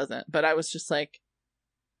sometimes it doesn't. But I was just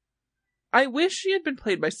I wish she had been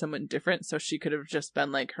played by someone different, so she could have just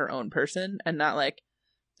been her own person, and not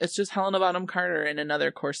it's just Helena Bonham Carter in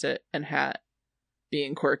another corset and hat,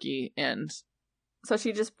 being quirky, and So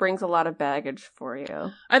she just brings a lot of baggage for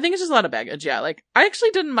you. I think it's just a lot of baggage. Yeah, I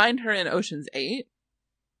actually didn't mind her in Ocean's 8,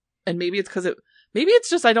 and maybe it's because maybe it's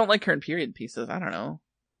just I don't like her in period pieces. I don't know,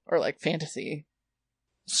 or fantasy.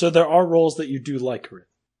 So there are roles that you do like her in.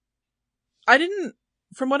 I didn't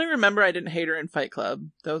from what I remember, I didn't hate her in Fight Club.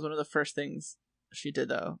 That was one of the first things she did,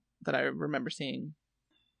 though, that I remember seeing.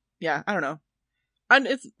 Yeah, I don't know. And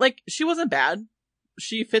it's like, she wasn't bad.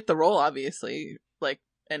 She fit the role, obviously. Like,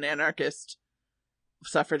 an anarchist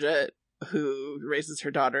suffragette who raises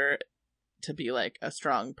her daughter to be, like, a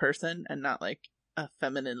strong person and not, like, a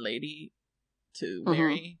feminine lady to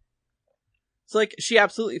marry. So, like, she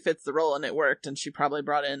absolutely fits the role, and it worked, and she probably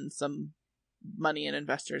brought in some money and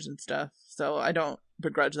investors and stuff. So I don't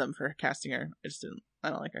begrudge them for casting her. I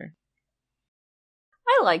don't like her.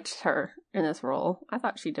 I liked her in this role. I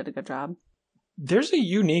thought she did a good job. There's a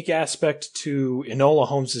unique aspect to Enola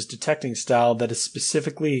Holmes' detecting style that is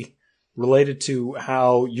specifically related to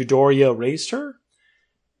how Eudoria raised her.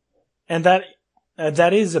 And that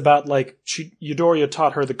is about, like, Eudoria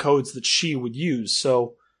taught her the codes that she would use.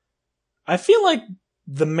 So I feel like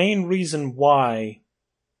the main reason why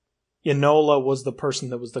Enola was the person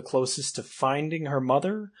that was the closest to finding her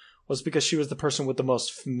mother was because she was the person with the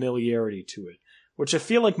most familiarity to it, which I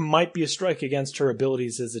feel like might be a strike against her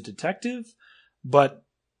abilities as a detective, but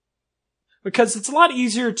because it's a lot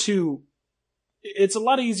easier to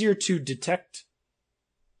detect,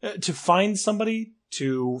 to find somebody,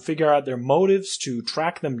 to figure out their motives, to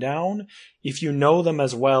track them down, if you know them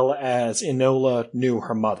as well as Enola knew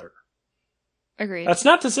her mother. Agreed. That's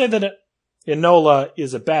not to say that Enola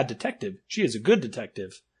is a bad detective. She is a good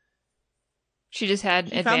detective. She just had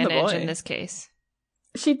She found the advantage boy. in this case.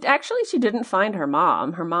 She didn't find her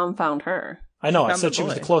mom. Her mom found her. I know, I found said the she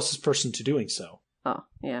was boy. the closest person to doing so. Oh,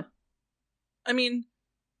 yeah. I mean,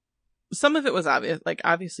 some of it was obvious. Like,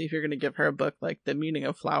 obviously, if you're going to give her a book like The Meaning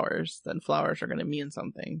of Flowers, then flowers are going to mean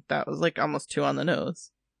something. That was, like, almost too on the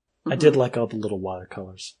nose. I did like all the little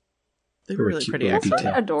watercolors. They were really cute pretty, little That's actually.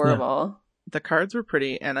 detail. adorable. The cards were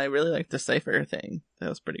pretty, and I really liked the cipher thing. That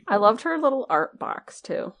was pretty cool. I loved her little art box,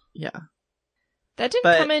 too. Yeah. That didn't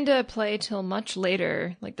But- come into play till much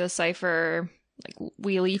later, like the cipher, like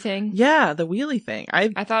wheelie thing. Yeah, the wheelie thing. I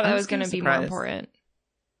thought that was going kinda to be more surprised. important.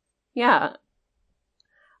 Yeah.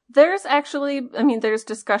 There's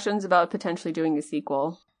discussions about potentially doing a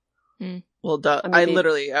sequel. Well, duh. I mean,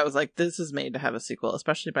 I was like, this is made to have a sequel,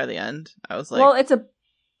 especially by the end. I was like, well, it's a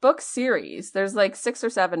book series. There's like 6 or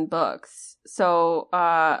 7 books. So,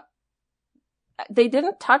 they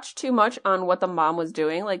didn't touch too much on what the mom was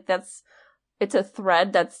doing. Like, it's a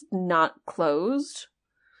thread that's not closed.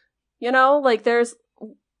 You know, like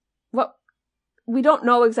we don't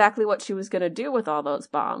know exactly what she was going to do with all those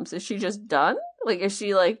bombs. Is she just done? Like, is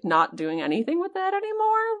she, like, not doing anything with that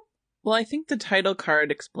anymore? well, I think the title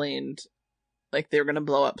card explained, like, they were going to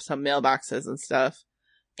blow up some mailboxes and stuff.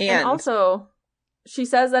 And also, she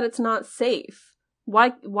says that it's not safe.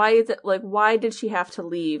 Why is it, like, why did she have to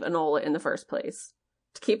leave Enola in the first place?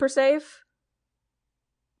 To keep her safe?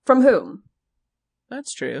 From whom?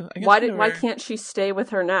 That's true. I guess Why can't she stay with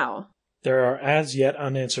her now? There are as yet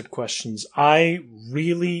unanswered questions. I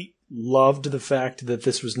really loved the fact that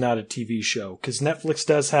this was not a TV show, because Netflix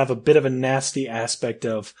does have a bit of a nasty aspect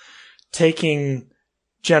of taking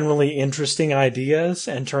generally interesting ideas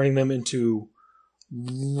and turning them into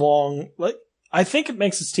I think it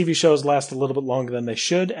makes its TV shows last a little bit longer than they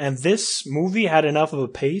should, and this movie had enough of a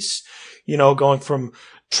pace, going from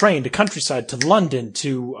train to countryside to London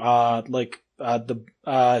to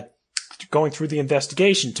going through the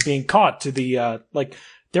investigation to being caught to the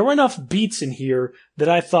there were enough beats in here that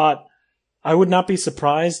I thought I would not be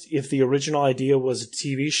surprised if the original idea was a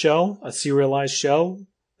TV show, a serialized show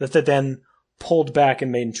that they then pulled back and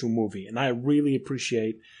made into a movie. And I really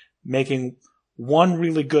appreciate making one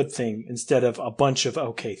really good thing instead of a bunch of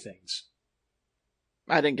okay things.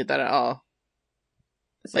 I didn't get that at all.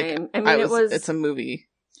 Same. Like, it's a movie.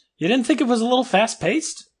 You didn't think it was a little fast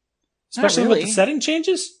paced? Especially with the really. setting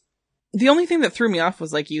changes? The only thing that threw me off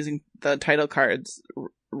was, like, using the title cards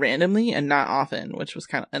randomly and not often, which was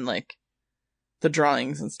kind of, and, like, the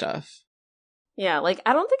drawings and stuff. Yeah, like,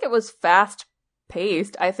 I don't think it was fast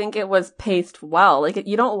paced. I think it was paced well. Like,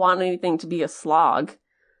 you don't want anything to be a slog.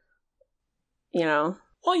 Well,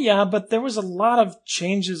 yeah, but there was a lot of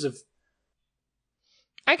changes of...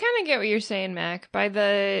 I kind of get what you're saying, Mac. By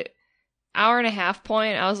the hour and a half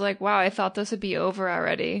point, I was like, wow, I thought this would be over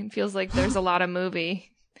already. It feels like there's a lot of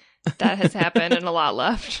movie that has happened and a lot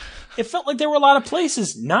left. It felt like there were a lot of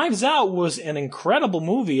places. Knives Out was an incredible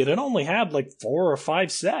movie. It had only had like 4 or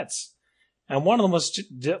 5 sets. And one of them was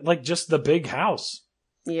just the big house.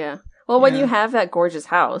 Yeah. Well, when Yeah. you have that gorgeous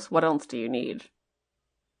house, what else do you need?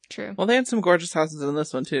 True. Well, they had some gorgeous houses in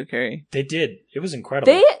this one, too, Carrie. They did. It was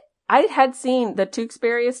incredible. I had seen the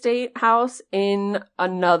Tewksbury Estate house in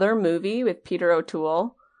another movie with Peter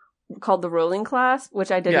O'Toole, called The Rolling Class,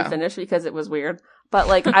 which I didn't Yeah. finish because it was weird. But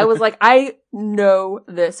like, I was like, I know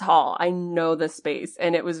this hall. I know this space.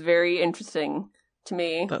 And it was very interesting to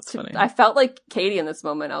me. That's funny. I felt like Katie in this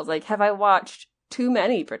moment. I was like, have I watched too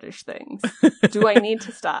many British things? Do I need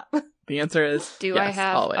to stop? The answer is Do I yes,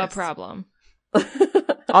 have always. a problem?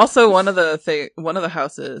 Also, one of the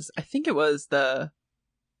houses, I think it was the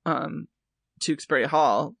Tewkesbury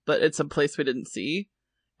Hall, but it's a place we didn't see.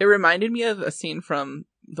 It reminded me of a scene from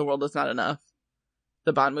The World Is Not Enough,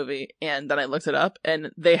 the Bond movie, and then I looked it up,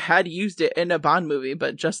 and they had used it in a Bond movie,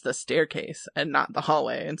 but just the staircase and not the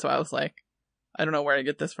hallway. And so I was like, I don't know where I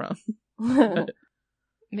get this from.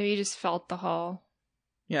 Maybe you just felt the hall.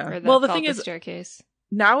 Yeah. Or Well, the felt thing is, staircase.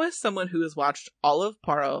 now as someone who has watched all of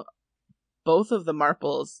Poirot, both of the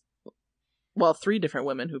Marples, well, 3 different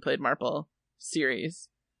women who played Marple series,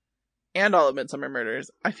 and all of Midsummer Murders,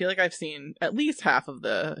 I feel like I've seen at least half of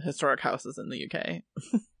the historic houses in the UK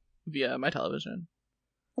via my television.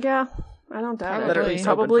 Yeah, I don't doubt That are at it. least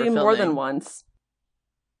open Probably for more than filming. once.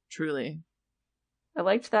 Truly. I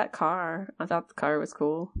liked that car. I thought the car was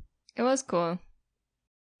cool. It was cool.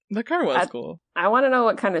 The car was I- cool. I want to know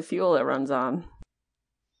what kind of fuel it runs on.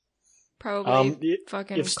 Probably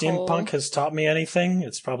fucking If steampunk coal. has taught me anything,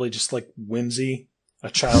 it's probably just like whimsy, a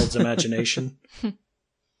child's imagination.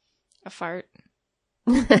 A fart.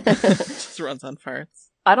 Just runs on farts.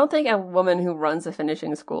 I don't think a woman who runs a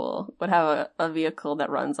finishing school would have a vehicle that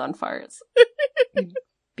runs on farts.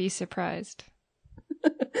 Be surprised.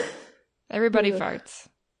 Everybody farts.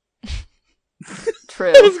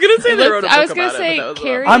 True. I was gonna say It they looked- wrote a I book was gonna about say it, but that was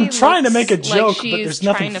Carrie- I'm trying to make a looks like joke, but she's there's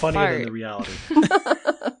nothing trying to funnier fart. than the reality.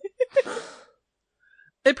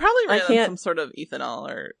 It probably I ran on can't- some sort of ethanol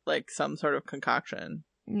or like some sort of concoction.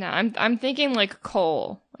 No, I'm thinking like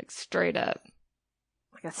coal, like straight up.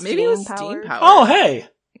 Like a Maybe it was steam-powered? steam powered. Oh, hey!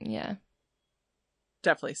 Yeah.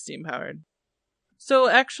 Definitely steam powered. So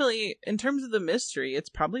actually, in terms of the mystery, it's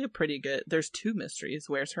probably a pretty good. There's 2 mysteries: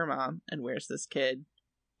 where's her mom, and where's this kid,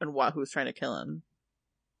 and who's trying to kill him.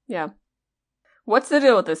 Yeah. What's the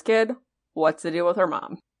deal with this kid? What's the deal with her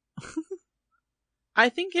mom? I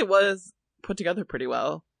think it was put together pretty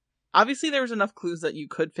well. Obviously, there was enough clues that you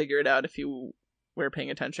could figure it out if you were paying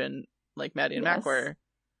attention, like Maddie and Mac Yes. were,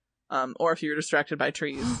 or if you were distracted by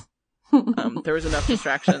trees. There was enough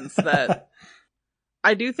distractions that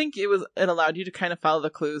I do think it allowed you to kind of follow the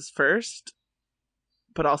clues first,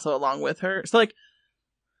 but also along with her. So like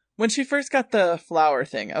when she first got the flower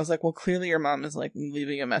thing, I was like, well, clearly your mom is like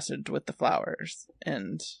leaving a message with the flowers,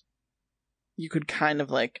 and you could kind of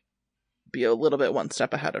like be a little bit one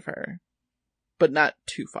step ahead of her, but not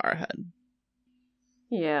too far ahead.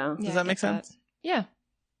 Yeah. Yeah, Does I that make get sense? Yeah.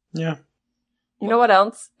 Yeah. You know what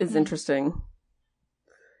else is interesting?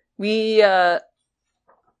 We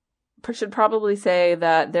should probably say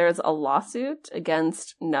that there's a lawsuit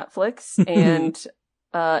against Netflix and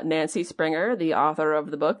Nancy Springer, the author of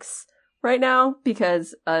the books, right now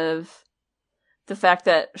because of the fact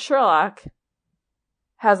that Sherlock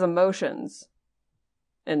has emotions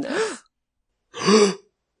in this.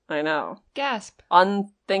 I know. Gasp.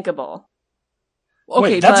 Unthinkable.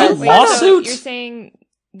 Wait, that's a Wait, lawsuit? so you're saying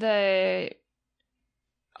the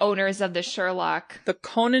owners of the Sherlock? The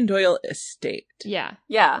Conan Doyle estate Yeah.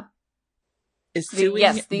 Yeah. is The suing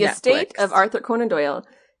estate Netflix. of Arthur Conan Doyle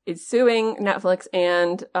is suing Netflix,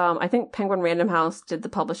 and I think Penguin Random House did the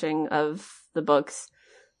publishing of the books.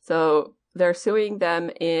 So they're suing them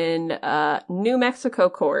in New Mexico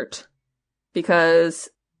court because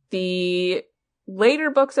the later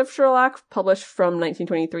books of Sherlock, published from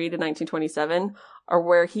 1923 to 1927, are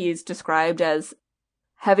where he's described as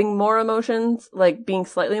having more emotions, like being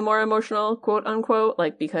slightly more emotional, quote unquote,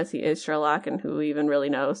 like because he is Sherlock and who even really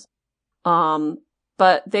knows.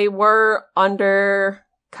 But they were under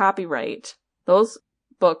copyright. Those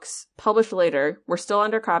books published later were still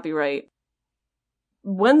under copyright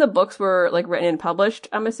when the books were like written and published,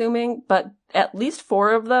 I'm assuming, but at least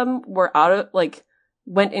 4 of them were out of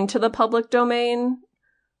went into the public domain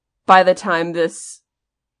by the time the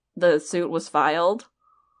suit was filed.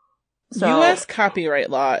 So U.S. copyright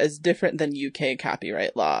law is different than UK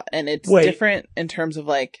copyright law, and it's Wait. different in terms of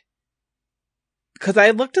like, because I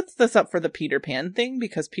looked this up for the Peter Pan thing,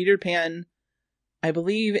 because Peter Pan, I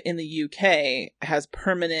believe in the UK, has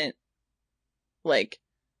permanent like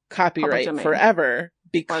copyright domain. forever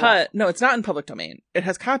because not? no, it's not in public domain. It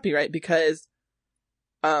has copyright because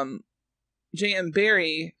J.M.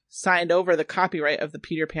 Barrie signed over the copyright of the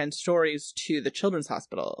Peter Pan stories to the Children's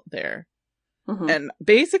Hospital there. Mhm. And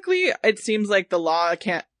basically, it seems like the law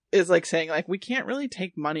is like saying like we can't really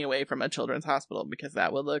take money away from a children's hospital because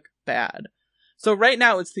that would look bad. So right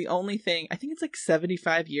now it's the only thing, I think it's like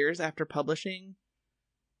 75 years after publishing,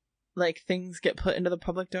 like things get put into the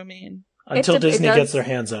public domain. Until Disney does- gets their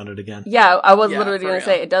hands on it again. Yeah, I was Yeah, literally for going real. to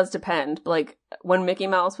say it does depend. Like when Mickey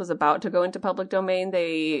Mouse was about to go into public domain,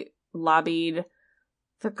 they lobbied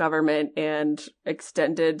the government and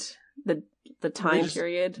extended the time just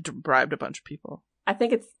period. Bribed a bunch of people. I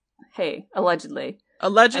think it's allegedly.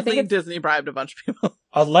 Allegedly, it's- Disney bribed a bunch of people.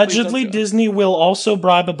 Allegedly, Please don't do it. Disney will also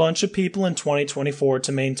bribe a bunch of people in 2024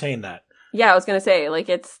 to maintain that. Yeah, I was going to say like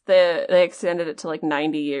they extended it to like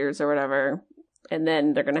 90 years or whatever, and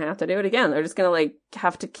then they're going to have to do it again. They're just going to like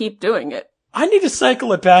have to keep doing it. I need to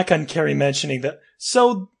cycle it back on Carrie mentioning that.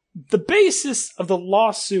 So the basis of the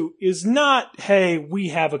lawsuit is not, hey, we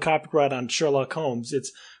have a copyright on Sherlock Holmes.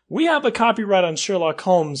 It's, we have a copyright on Sherlock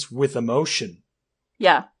Holmes with emotion.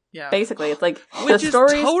 Yeah. Yeah. Basically, it's like Which the is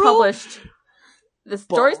stories total published. The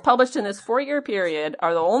stories published in this 4-year period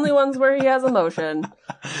are the only ones where he has emotion,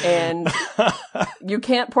 and you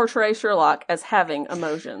can't portray Sherlock as having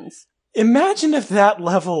emotions. Imagine if that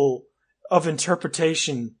level of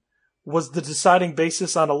interpretation was the deciding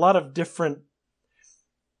basis on a lot of different...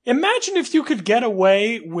 Imagine if you could get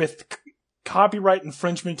away with copyright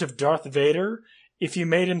infringement of Darth Vader if you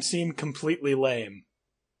made him seem completely lame.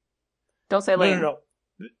 Don't say lame. No.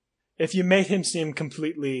 If you made him seem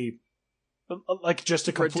completely... like just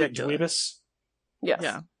a complete Ridiculous. dweebus. Yes.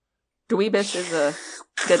 Yeah. Dweebus is a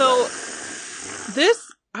good So word.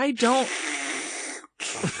 this, I don't.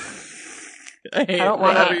 I don't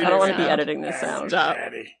want whatever you're to doing be now. editing this sound. Stop.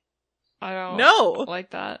 I don't No,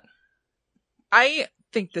 like that. I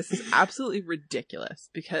think this is absolutely ridiculous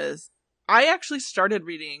because I actually started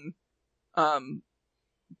reading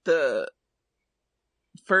the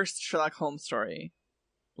first Sherlock Holmes story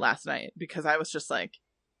last night because I was just like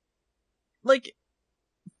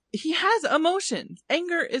he has emotions.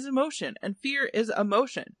 Anger is emotion and fear is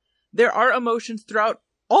emotion. There are emotions throughout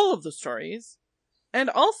all of the stories, and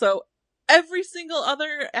also every single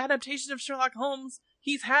other adaptation of Sherlock Holmes,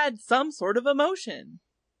 he's had some sort of emotion.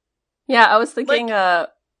 Yeah, I was thinking,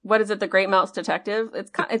 what is it, The Great Mouse Detective? It's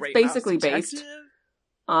Great basically Mouse based Detective.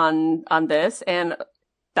 on this, and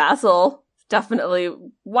Basil definitely,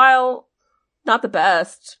 while not the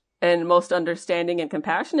best and most understanding and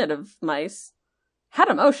compassionate of mice, had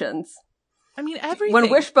emotions. I mean, everything. When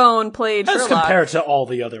Wishbone played As Sherlock, compared to all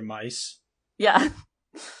the other mice. yeah,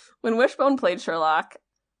 when Wishbone played Sherlock,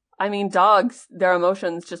 I mean, dogs, their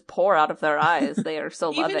emotions just pour out of their eyes. They are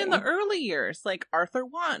so Even loving. in the early years, like Arthur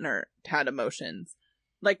Wantner had emotions.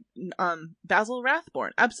 Like Basil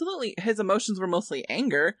Rathbone, absolutely, his emotions were mostly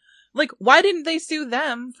anger. Like, why didn't they sue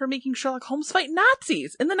them for making Sherlock Holmes fight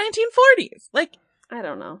Nazis in the 1940s? Like, I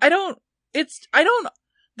don't know.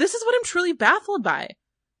 This is what I'm truly baffled by.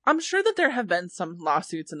 I'm sure that there have been some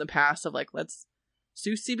lawsuits in the past of like, let's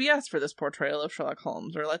sue CBS for this portrayal of Sherlock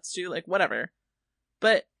Holmes, or let's do like whatever.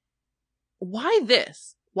 But why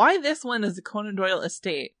this? Why this one is the Conan Doyle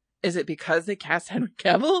estate? Is it because they cast Henry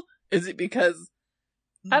Cavill? Is it because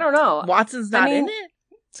I don't know. Watson's not mean, in it?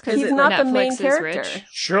 He's it not the Netflix main is character. rich?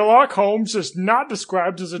 Sherlock Holmes is not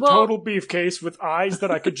described as a Well- total beefcase with eyes that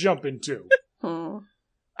I could jump into.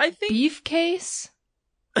 I think Beef case?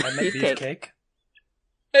 I meant Beefcake. beefcake.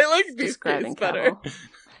 I like Describing beefcakes better. Cavill.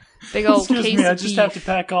 Big old Excuse case me, I of just beef. have to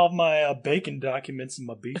pack all my bacon documents in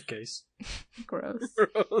my beefcase. Gross.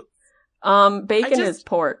 I Bacon just- is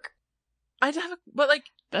pork. I'd have, but like,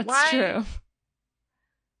 That's why- true.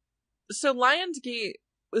 so Lionsgate,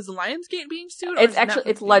 is Lionsgate being sued? Or It's is actually Netflix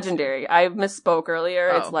it's being Legendary. I misspoke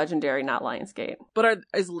earlier. Oh. It's Legendary, not Lionsgate. Sued? But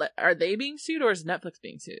are they being sued or is Netflix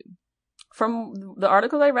being sued? From the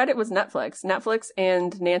article I read, it was Netflix. Netflix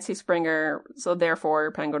and Nancy Springer, so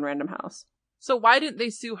therefore Penguin Random House. So why didn't they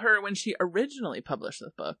sue her when she originally published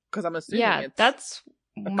this book? Because I'm assuming Yeah, it's that's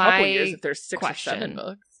a couple my years if there's 6 or 7 question.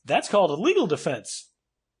 books. That's called a legal defense.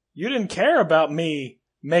 You didn't care about me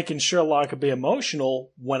making Sherlock be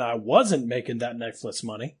emotional when I wasn't making that Netflix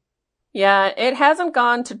money. Yeah, it hasn't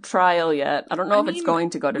gone to trial yet. I don't know I if it's mean, going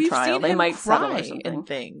to go to We've trial. seen They him might settle cry or something. in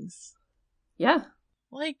things. Yeah.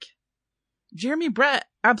 Like, Jeremy Brett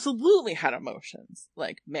absolutely had emotions.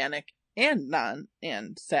 Like, manic and non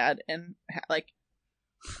and sad and like,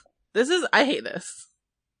 I hate this.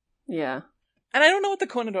 Yeah. And I don't know what the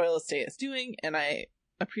Conan Doyle estate is doing, and I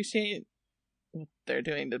appreciate what they're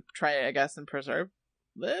doing to try, I guess, and preserve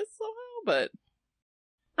this somehow, but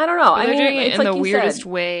I don't know. But they're doing it it's in like the you weirdest said.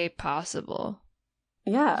 way possible.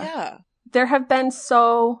 Yeah. yeah. There have been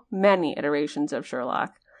so many iterations of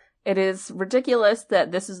Sherlock. It is ridiculous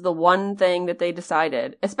that this is the one thing that they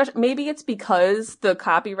decided. Especially, maybe it's because the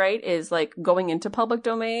copyright is like going into public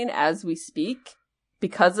domain as we speak.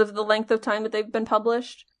 because of the length of time that they've been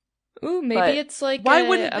published. Ooh, maybe But it's like why a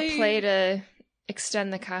wouldn't they- play to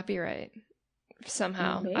extend the copyright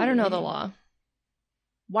somehow. I don't know the Maybe. law.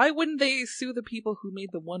 Why wouldn't they sue the people who made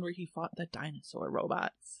the one where he fought the dinosaur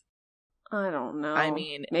robots? I don't know. I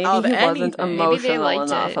mean, maybe of he wasn't anything. Maybe emotional they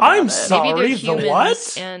liked enough it. about I'm it. sorry. Maybe they're the humans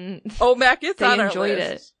what? and Oh, Mac, it's They on our enjoyed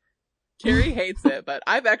list. Carrie hates it, but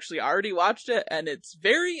I've actually already watched it, and it's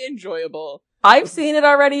very enjoyable. I've seen it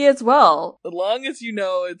already as well. As long as you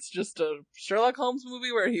know it's just a Sherlock Holmes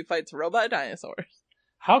movie where he fights robot dinosaurs.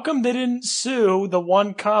 How come they didn't sue the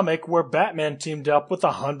one comic where Batman teamed up with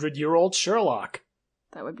 100-year-old Sherlock?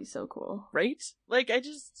 That would be so cool. Right? Like,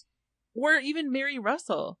 or even Mary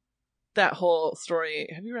Russell. That whole story.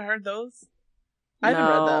 Have you ever heard those? I haven't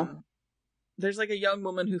read No. them. There's like a young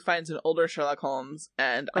woman who finds an older Sherlock Holmes,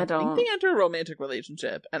 and I I think don't. they enter a romantic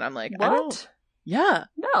relationship, and I'm like, I don't. What? Yeah.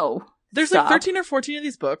 No. There's Stop. like 13 or 14 of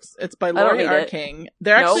these books. It's by don't Laurie need R. it. King.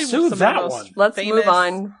 They're Nope. actually Sue some that of the most one. Let's famous move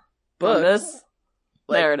on books, from this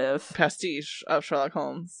like, narrative. pastiche of Sherlock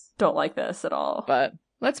Holmes. Don't like this at all. But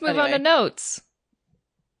let's move on Anyway. to notes.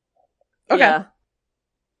 okay, Yeah.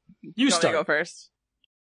 You want me to start. go first?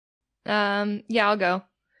 Yeah, I'll go.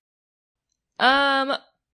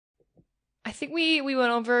 I think we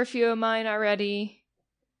went over a few of mine already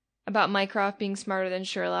about Mycroft being smarter than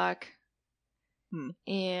Sherlock.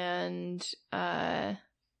 And oh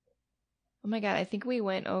my god, I think we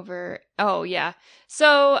went over. Oh yeah.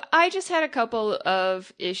 So I just had a couple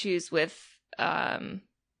of issues with I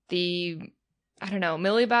don't know,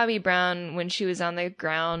 Millie Bobby Brown when she was on the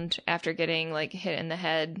ground after getting like hit in the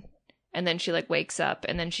head. And then she like wakes up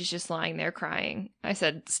and then she's just lying there crying. I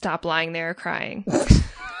said, stop lying there crying.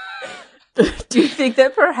 Do you think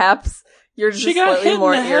that perhaps you're just She got hit slightly in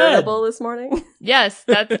more the head. irritable this morning? Yes,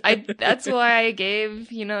 that's why I gave,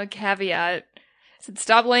 a caveat. I said,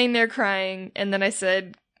 stop laying there crying. And then I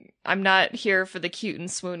said, I'm not here for the cute and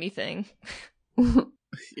swoony thing.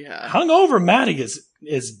 Yeah. Hungover Maddie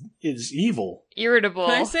is evil. Irritable.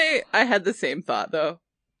 Can I say I had the same thought though?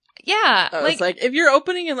 Yeah. I was like, if you're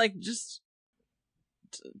opening and like, just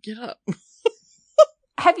get up.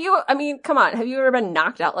 Come on, have you ever been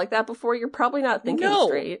knocked out like that before? You're probably not thinking No.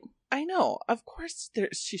 straight. I know. Of course,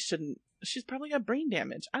 she shouldn't. She's probably got brain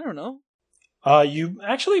damage. I don't know. You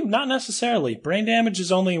actually not necessarily. Brain damage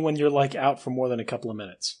is only when you're like out for more than a couple of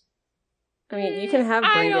minutes. I mean, you can have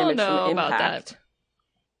I brain don't damage know from about impact. that.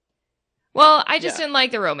 Well, I just Yeah. didn't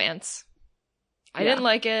like the romance. I Yeah. didn't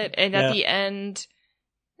like it. And Yeah. at the end,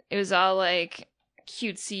 it was all like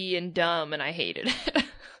cutesy and dumb, and I hated it.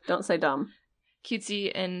 Don't say dumb.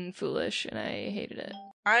 Cutesy and foolish, and I hated it.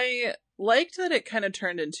 I liked that it kind of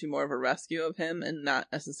turned into more of a rescue of him and not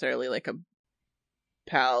necessarily like a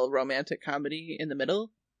pal romantic comedy in the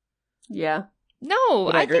middle. Yeah. No,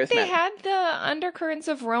 But I I agree think with they Matt. had the undercurrents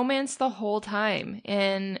of romance the whole time,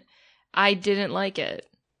 and I didn't like it.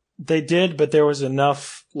 They did, but there was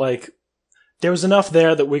enough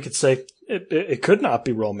there that we could say it could not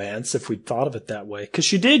be romance if we thought of it that way. Because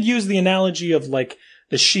she did use the analogy of like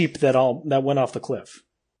the sheep that went off the cliff.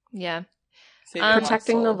 Yeah. Save your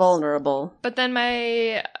Protecting the souls. vulnerable. But then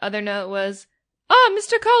my other note was,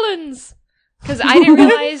 Mr. Collins! Because I didn't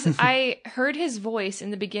realize, I heard his voice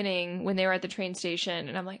in the beginning when they were at the train station,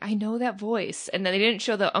 and I'm like, I know that voice. And then they didn't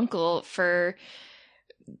show the uncle for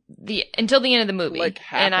until the end of the movie. Like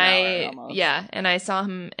half and an I hour almost. Yeah, and I saw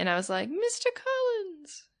him and I was like, Mr.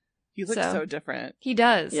 Collins. He looks So- so different. He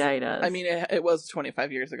does. Yeah, he does. I mean, it was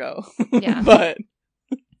 25 years ago. Yeah. But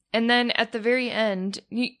And then at the very end,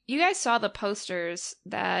 you guys saw the posters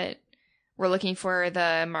that were looking for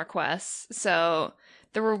the Marquess. So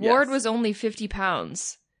the reward Yes. was only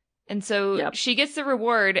 £50. And so Yep. she gets the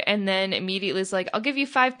reward and then immediately is like, I'll give you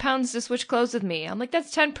 £5 to switch clothes with me. I'm like,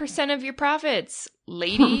 that's 10% of your profits,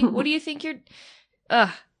 lady. What do you think you're... Ugh.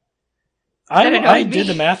 I That annoyed me. did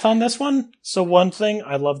the math on this one. So one thing,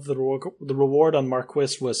 I loved the reward on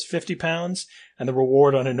Marquis was £50, and the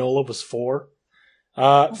reward on Enola was $4.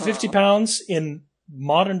 £50 in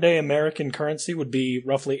modern day American currency would be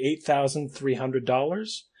roughly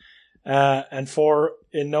 $8,300. And for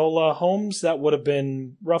Enola Holmes, that would have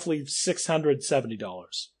been roughly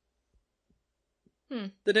 $670.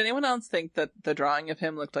 did anyone else think that the drawing of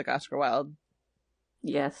him looked like Oscar Wilde?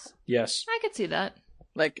 yes. Yes. I could see that.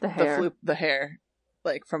 Like The hair. the hair,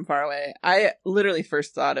 like from far away. I literally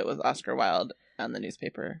first thought it was Oscar Wilde on the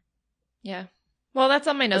newspaper. Yeah. Well, that's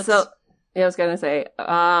on my notes. So, yeah, I was gonna say,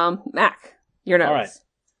 Mac, your notes. All right.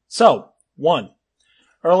 So, 1.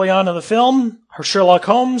 Early on in the film, her Sherlock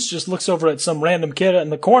Holmes just looks over at some random kid in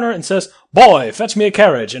the corner and says, "Boy, fetch me a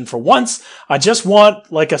carriage." And for once, I just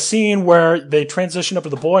want like a scene where they transition up to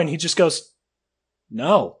the boy and he just goes,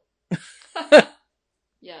 No.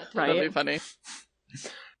 Yeah, Right. That'd be funny.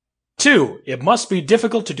 2. It must be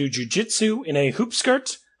difficult to do jujitsu in a hoop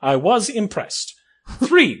skirt. I was impressed.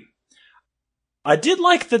 3. I did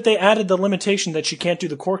like that they added the limitation that she can't do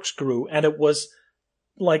the corkscrew, and it was,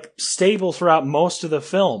 like, stable throughout most of the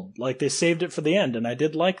film. Like, they saved it for the end, and I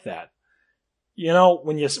did like that. You know,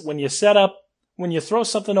 when you throw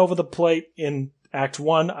something over the plate in Act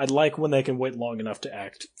 1, I like when they can wait long enough to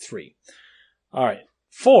Act 3. All right.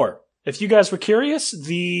 4. If you guys were curious,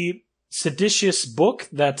 the seditious book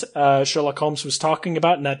that Sherlock Holmes was talking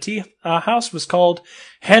about in that tea house was called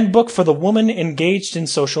Handbook for the Woman Engaged in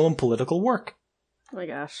Social and Political Work. Oh my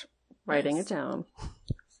gosh. Writing it down.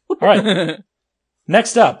 All right.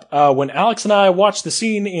 Next up, when Alex and I watched the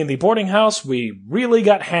scene in the boarding house, we really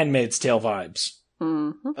got Handmaid's Tale vibes.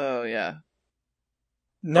 Mm-hmm. Oh, yeah.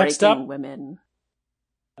 Next up, women.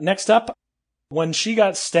 when she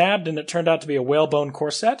got stabbed and it turned out to be a whalebone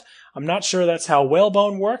corset, I'm not sure that's how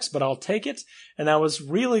whalebone works, but I'll take it. And I was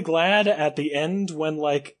really glad at the end when,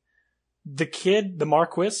 like, the kid, the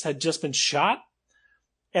Marquis, had just been shot.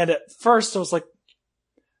 And at first I was like,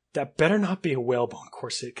 that better not be a whalebone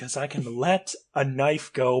corset, because I can let a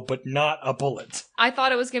knife go, but not a bullet. I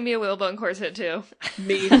thought it was going to be a whalebone corset, too.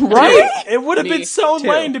 Me. Right? It would have Me been so too.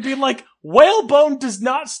 lame to be like, whalebone does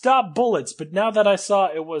not stop bullets. But now that I saw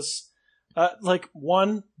it was, like,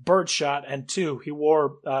 1, birdshot, and 2, he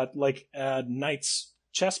wore, a knight's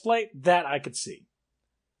chest plate, that I could see.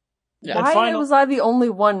 Yeah. And Why final- was I the only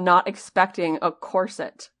one not expecting a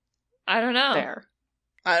corset I don't know. there?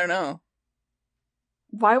 I don't know.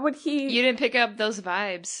 Why would he? You didn't pick up those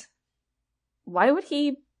vibes. Why would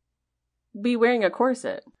he be wearing a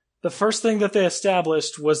corset? The first thing that they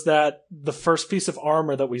established was that the first piece of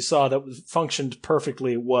armor that we saw that functioned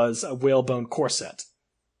perfectly was a whalebone corset.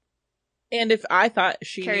 And if I thought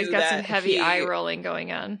she Carrie's knew got that some heavy eye rolling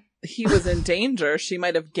going on. he was in danger, she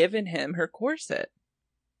might have given him her corset.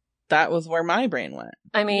 That was where my brain went.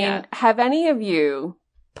 I mean, Yeah. have any of you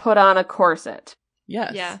put on a corset?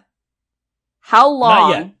 Yes. Yeah. How Not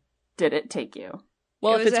long yet. did it take you?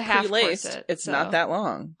 Well, It if was it's a half pre-laced, corset, it's so- not that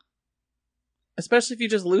long. Especially if you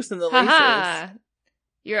just loosen the laces. Haha!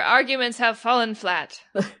 Your arguments have fallen flat.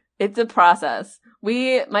 It's a process.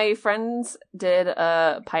 My friends did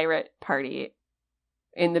a pirate party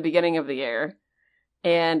in the beginning of the year,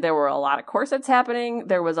 and there were a lot of corsets happening.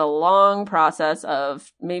 There was a long process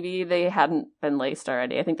of maybe they hadn't been laced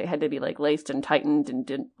already. I think they had to be like laced and tightened and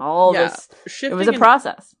did all Yeah, this. It shifting was a and-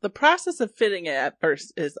 process. The process of fitting it at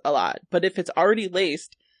first is a lot, but if it's already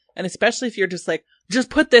laced, and especially if you're just like, just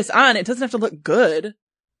put this on, it doesn't have to look good.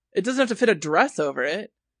 It doesn't have to fit a dress over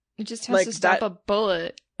it. It just has Like to stop that- a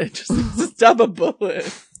bullet. It just needs to stop a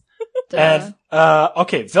bullet. Duh. And,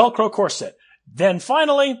 okay, Velcro corset. Then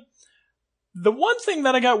finally, the one thing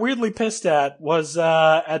that I got weirdly pissed at was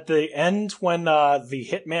at the end when the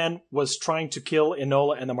hitman was trying to kill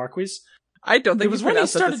Enola and the Marquis. I don't It think was he when he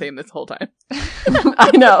pronounced it the started- same this whole time.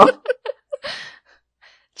 I know.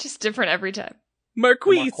 Just different every time.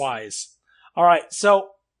 Marquise. Marquis. All right, so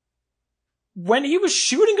when he was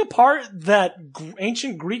shooting apart that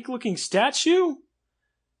ancient Greek-looking statue,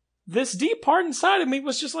 this deep part inside of me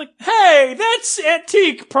was just like, "Hey, that's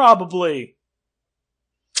antique, probably."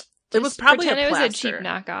 It was probably Pretend a it was a plaster. cheap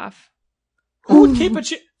knockoff. Who would keep a?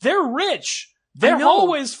 They're rich. Their I know.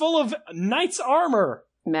 hallway's full of knight's armor.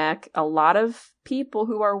 Mac, a lot of people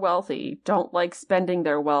who are wealthy don't like spending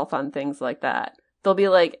their wealth on things like that. They'll be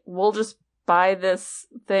like, we'll just buy this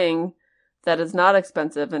thing that is not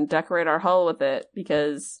expensive and decorate our hall with it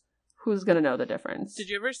because who's going to know the difference? Did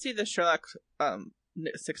you ever see the Sherlock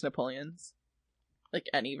 6 Napoleons? Like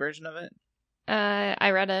any version of it?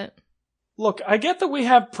 I read it. Look, I get that we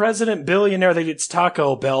have President Billionaire that eats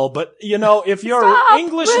Taco Bell, but you know, if you're Stop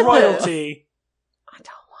English with it. royalty, I don't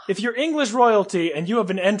want. if you're English royalty and you have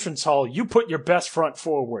an entrance hall, you put your best front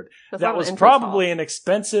forward. That's That not an was entrance probably hall. an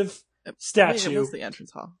expensive I mean, statue. it was the entrance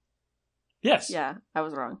hall. Yes. Yeah, I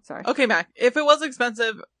was wrong. Sorry. Okay, Mac. If it was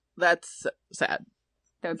expensive, that's sad.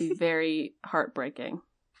 That would be very heartbreaking.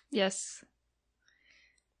 Yes.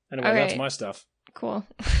 Anyway, All that's right. my stuff. Cool.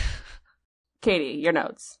 Katie, your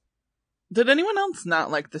notes. Did anyone else not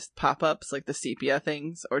like the pop-ups, like the sepia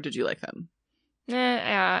things, or did you like them?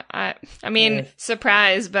 Yeah, I mean, Yeah.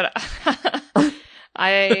 surprise, but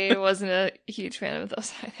I wasn't a huge fan of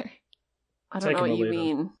those either. I don't Take know 'em what or you leave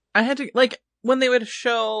 'em. mean. I had to, like, when they would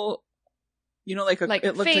show, you know, like, Like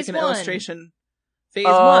it looked like phase an one. illustration. Phase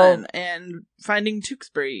Oh. 1, and Finding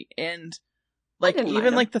Tewkesbury, and, like, didn't mind even,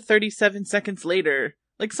 them. like, the 37 seconds later.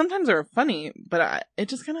 Like, sometimes they were funny, but it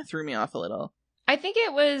just kind of threw me off a little. I think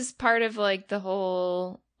it was part of like the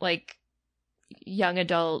whole like young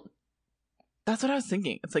adult. That's what I was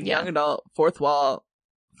thinking. It's like Yeah. young adult, fourth wall,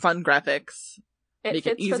 fun graphics. It Make it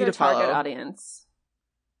fits easy for their to follow. target audience.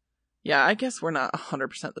 Yeah, I guess we're not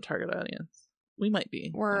 100% the target audience. We might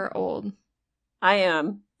be. We're old. I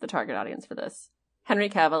am the target audience for this. Henry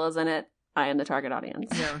Cavill is in it. I am the target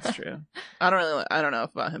audience. Yeah, that's true. I don't know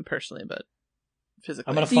about him personally, but physically.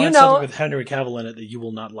 I'm going to Do you find know- something with Henry Cavill in it that you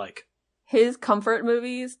will not like. His comfort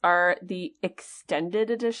movies are the extended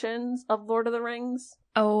editions of Lord of the Rings.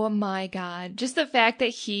 Oh my god. Just the fact that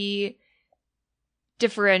he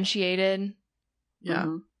differentiated. Yeah.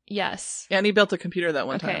 Mhm. Yes. And he built a computer that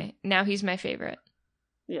one Okay, time. now he's my favorite.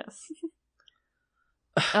 Yes.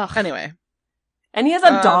 Ugh. Anyway. And he has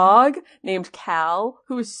a dog named Cal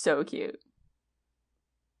who is so cute.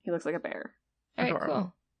 He looks like a bear. All right, adorable.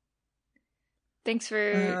 cool. Thanks for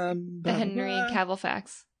the Henry Cavill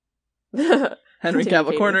facts. Cavill Henry Continue, Cavill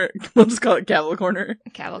Katie. Corner. We'll just call it Cavill Corner.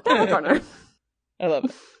 Cavill. corner. I love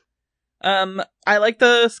it. I like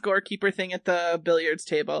the scorekeeper thing at the billiards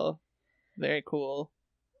table. Very cool.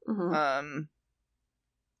 Mhm.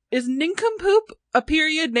 Is nincompoop a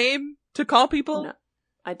period name to call people? No,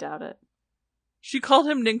 I doubt it. She called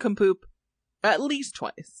him nincompoop at least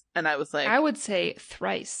twice. And I was like, I would say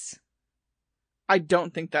thrice. I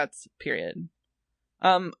don't think that's period.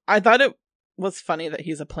 I thought it was funny that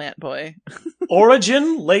he's a plant boy.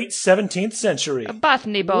 Origin, late 17th century. A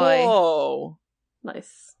botany boy. Whoa.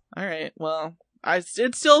 Nice. All right. Well,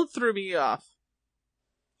 it still threw me off.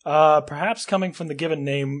 Perhaps coming from the given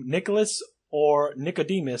name Nicholas or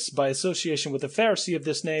Nicodemus by association with the Pharisee of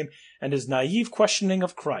this name and his naive questioning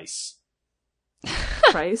of Christ.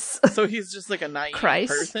 Price. So he's just like a naive Christ.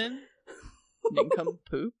 person?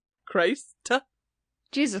 Nincompoop? Christ?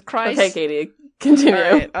 Jesus Christ. Okay, Katie, continue.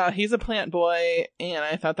 Alright, he's a plant boy, and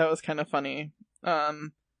I thought that was kind of funny.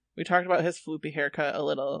 We talked about his floopy haircut a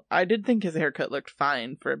little. I did think his haircut looked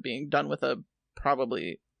fine for being done with a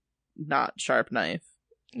probably not sharp knife.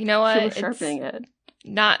 You know She what? was sharpening it.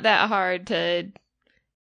 Not that hard to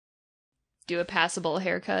do a passable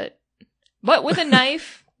haircut. But with a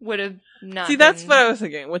knife would have not See, that's been what I was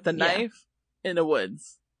thinking. With the Yeah. knife in the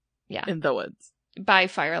woods. Yeah. In the woods. By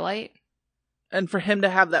firelight. And for him to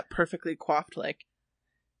have that perfectly coiffed, like,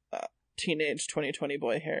 teenage 2020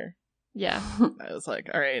 boy hair. Yeah. I was like,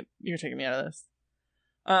 alright, you're taking me out of this.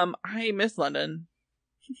 I miss London.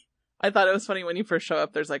 I thought it was funny when you first show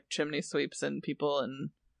up, there's like chimney sweeps and people and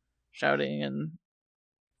shouting, and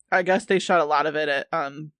I guess they shot a lot of it at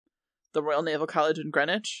the Royal Naval College in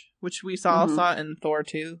Greenwich, which we saw Mhm. in Thor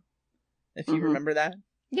 2, if you Mhm. remember that.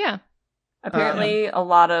 Yeah. Apparently, a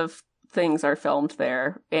lot of things are filmed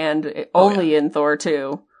there, and only in Thor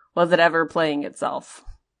 2 was it ever playing itself.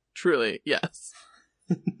 Truly, yes.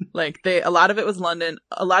 Like, a lot of it was London.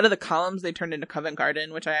 A lot of the columns they turned into Covent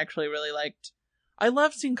Garden, which I actually really liked. I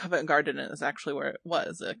love seeing Covent Garden as actually where it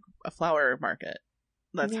was, a flower market.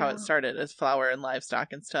 That's how Yeah. it started, as flower and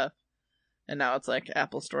livestock and stuff. And now it's like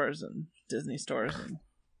Apple stores and Disney stores and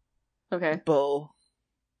Okay. Bull.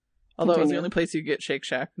 Although it was the Continue. only place you could get Shake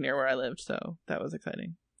Shack near where I lived, so that was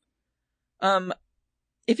exciting.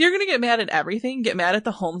 If you're gonna get mad at everything, get mad at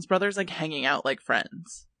the Holmes brothers like hanging out like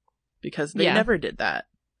friends. Because they Yeah. never did that.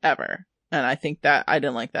 Ever. And I think that I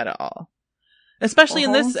didn't like that at all. Especially in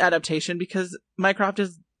Holmes- this adaptation, because Mycroft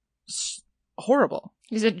is horrible.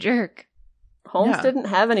 He's a jerk. Holmes Yeah. didn't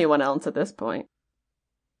have anyone else at this point.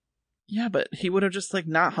 Yeah, but he would have just like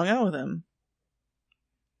not hung out with him.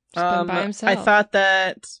 Just been by himself. I thought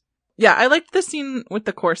that, yeah, I liked the scene with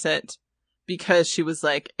the corset because she was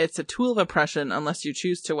like, it's a tool of oppression unless you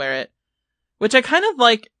choose to wear it, which I kind of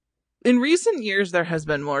like. In recent years, there has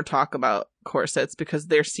been more talk about corsets because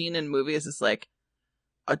they're seen in movies as like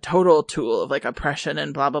a total tool of like oppression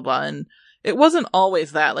and blah, blah, blah. And it wasn't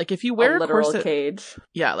always that. Like if you wear a a literal corset, cage.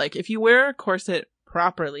 yeah, like if you wear a corset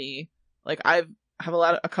properly, like I have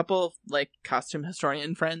a couple of like costume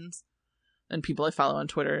historian friends and people I follow on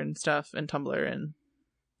Twitter and stuff and Tumblr, and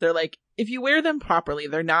they're like, if you wear them properly,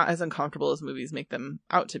 they're not as uncomfortable as movies make them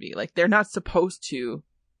out to be. Like they're not supposed to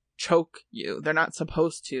choke you. They're not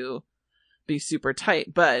supposed to be super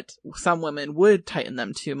tight, but some women would tighten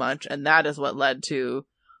them too much, and that is what led to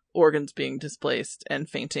organs being displaced and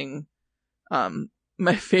fainting.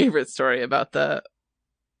 My favorite story about the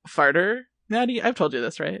farter, Maddie, I've told you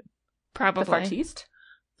this, right? Probably. The fartiste?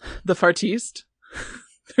 The fartiste.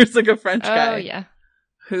 There's like a French guy Oh, yeah.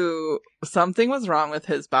 who something was wrong with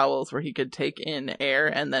his bowels where he could take in air,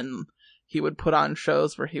 and then he would put on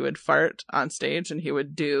shows where he would fart on stage and he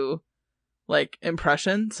would do like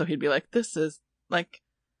impressions. So he'd be like, this is like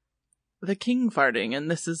the king farting,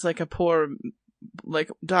 and this is like a poor like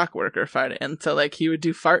dock worker farting. And so like he would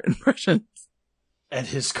do fart impressions. And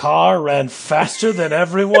his car ran faster than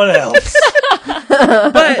everyone else.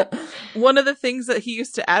 But one of the things that he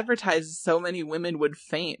used to advertise is so many women would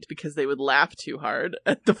faint because they would laugh too hard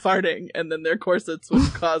at the farting, and then their corsets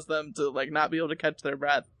would cause them to like not be able to catch their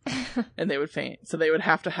breath, and they would faint. So they would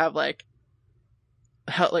have to have like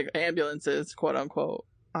ambulances, quote unquote,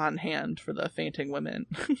 on hand for the fainting women.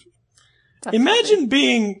 Imagine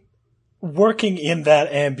being working in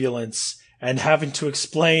that ambulance and having to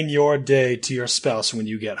explain your day to your spouse when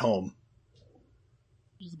you get home.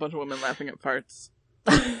 Just a bunch of women laughing at farts.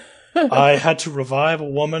 I had to revive a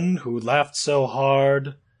woman who laughed so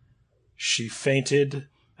hard she fainted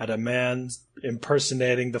at a man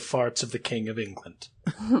impersonating the farts of the King of England.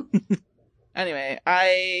 Anyway,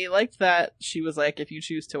 I liked that she was like, if you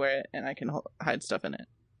choose to wear it, and I can hide stuff in it.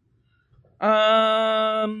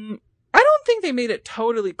 I don't think they made it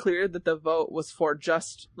totally clear that the vote was for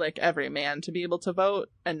just, like, every man to be able to vote,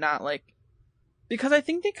 and not, like... Because I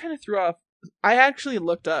think they kind of threw off... I actually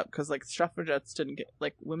looked up, because, like, suffragettes didn't get...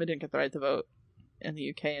 Like, women didn't get the right to vote in the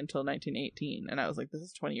UK until 1918, and I was like, this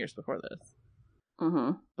is 20 years before this.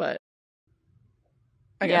 Mm-hmm. But...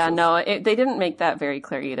 They didn't make that very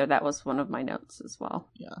clear either. That was one of my notes as well.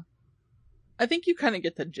 Yeah. I think you kind of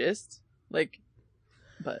get the gist, like,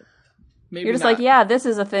 but maybe you're just not. like, yeah, this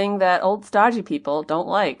is a thing that old stodgy people don't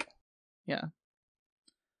like. Yeah.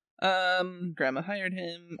 Grandma hired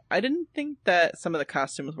him. I didn't think that some of the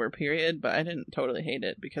costumes were period, but I didn't totally hate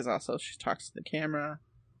it because also she talks to the camera.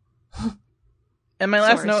 And my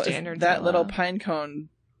last note is that little pine cone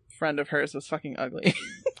friend of hers was fucking ugly.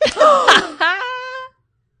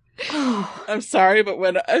 I'm sorry, but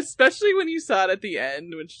especially when you saw it at the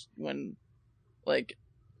end, when like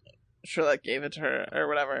Sherlock gave it to her or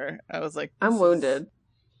whatever, I was like, I'm wounded.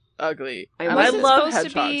 Ugly. I love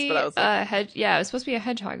hedgehogs, but I was like, it was supposed to be a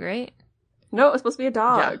hedgehog, right? No, it was supposed to be a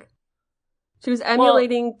dog. Yeah. She was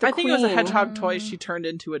emulating the I think queen. it was a hedgehog toy she turned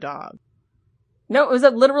into a dog. No, it was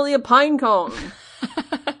literally a pine cone.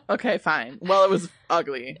 Okay, fine. Well, it was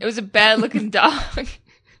ugly. It was a bad-looking dog.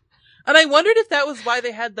 And I wondered if that was why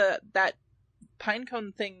they had that pine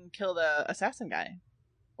cone thing kill the assassin guy.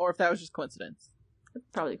 Or if that was just coincidence.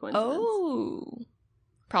 Probably coincidence. Oh.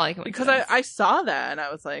 Probably coincidence. Because I saw that and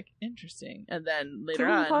I was like, interesting. And then later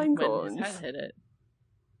on, when his head hit it.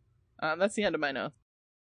 That's the end of my notes.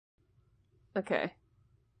 Okay.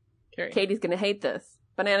 Carrie. Katie's gonna hate this.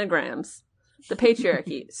 Bananagrams. The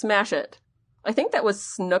patriarchy. Smash it. I think that was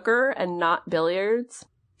snooker and not billiards.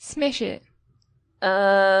 Smash it.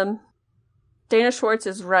 Dana Schwartz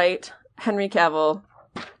is right. Henry Cavill,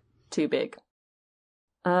 too big.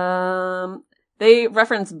 They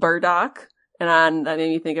reference Burdock, and that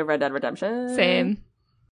made me think of Red Dead Redemption. Same.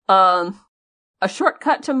 A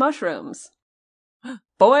shortcut to mushrooms.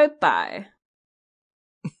 Boy, bye.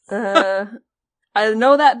 I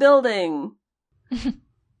know that building.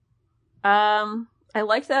 I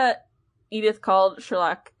like that Edith called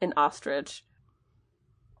Sherlock an ostrich.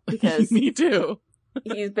 Because me too.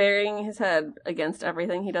 He's burying his head against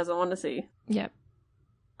everything he doesn't want to see. Yep.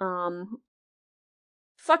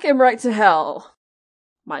 Fuck him right to hell.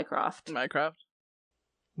 Mycroft. I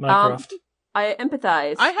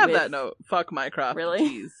empathize. I have that note. Fuck Mycroft. Really?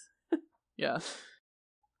 Jeez. Yeah.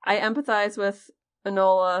 I empathize with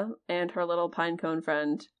Enola and her little pinecone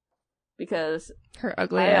friend because her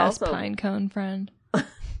ugly ass pinecone friend.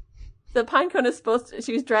 The pinecone is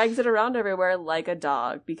she drags it around everywhere like a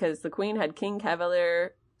dog because the queen had King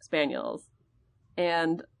Cavalier Spaniels.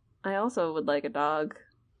 And I also would like a dog.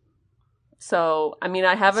 So, I mean,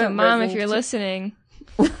 I haven't... So, Mom, if you're listening...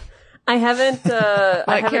 I haven't...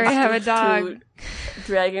 Let Carrie have a dog.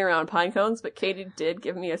 Dragging around pine cones, but Katie did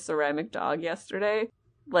give me a ceramic dog yesterday.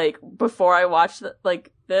 Like, before I watched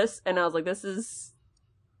this, and I was like, this is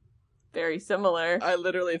very similar. I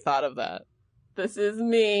literally thought of that. This is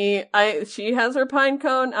me. She has her pine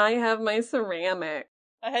cone. I have my ceramic.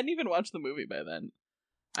 I hadn't even watched the movie by then.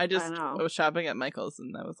 I was shopping at Michael's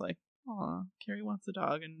and I was like, "Aw, Carrie wants a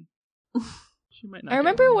dog," and she might not. I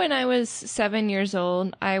remember when I was 7 years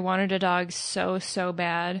old, I wanted a dog so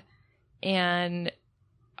bad, and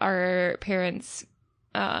our parents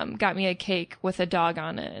got me a cake with a dog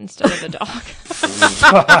on it instead of a dog.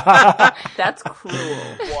 That's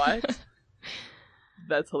cruel. What?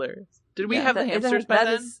 That's hilarious. Did we have the hamsters by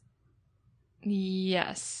then?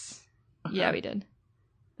 Yes. Okay. Yeah, we did.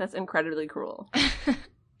 That's incredibly cruel.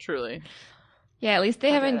 Truly. Yeah, at least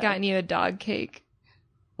they haven't gotten you a dog cake.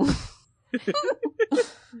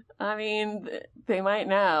 I mean, they might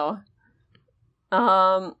now.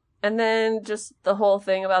 And then just the whole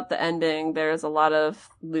thing about the ending, there's a lot of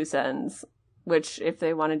loose ends, which if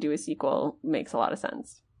they want to do a sequel, makes a lot of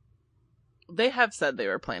sense. they have said they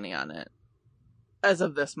were planning on it. As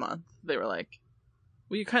of this month, they were like,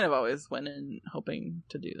 we kind of always went in hoping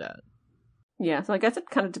to do that. Yeah, so I guess it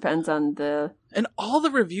kind of depends on the And all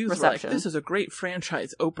the reviews reception. were like, this is a great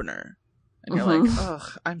franchise opener. And you're like,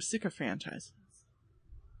 ugh, I'm sick of franchises.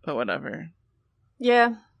 But whatever.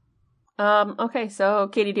 Yeah. Okay, so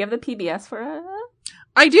Katie, do you have the PBS for us?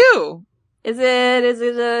 I do! Is it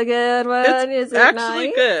a good one? It's is it actually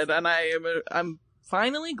nice? good, and I'm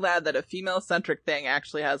finally glad that a female-centric thing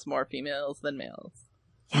actually has more females than males.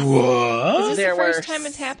 Is What? this There the first were time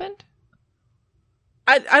it's happened?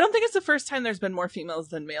 I don't think it's the first time there's been more females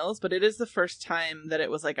than males, but it is the first time that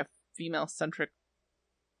it was like a female-centric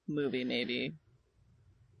movie, maybe.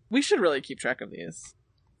 We should really keep track of these.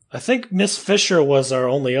 I think Miss Fisher was our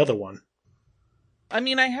only other one. I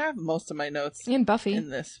mean, I have most of my notes And Buffy. in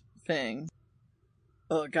this thing.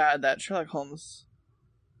 Oh god, that Sherlock Holmes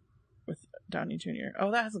with Downey Jr.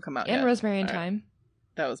 Oh, that hasn't come out yet. And Rosemary in All right. Time.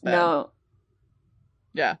 That was bad. No,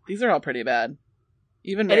 Yeah, these are all pretty bad.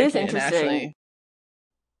 Even It Mary is Kate and interesting. Ashley.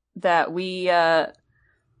 that we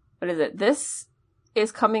what is it? This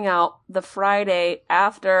is coming out the Friday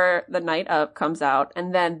after The Night Up comes out,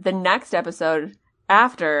 and then the next episode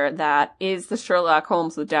after that is the Sherlock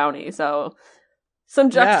Holmes with Downey. So some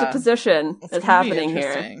Yeah. juxtaposition It's is gonna be happening here.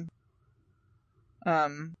 interesting.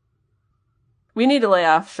 We need to lay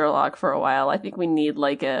off Sherlock for a while. I think we need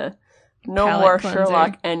like a no Palate more cleanser.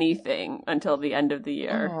 Sherlock anything until the end of the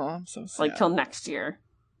year. Oh, I'm so sad. Like till next year.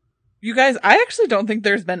 You guys, I actually don't think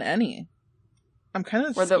there's been any. I'm kind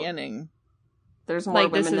of Or the- scanning. There's more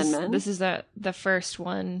Like, women this is than men. this is the first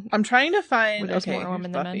one. I'm trying to find. Where there's Okay, more here's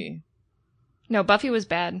women than men. Buffy. No, Buffy was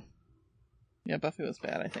bad. Yeah, Buffy was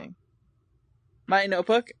bad, I think. My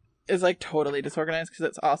notebook is like totally disorganized because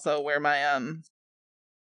it's also where my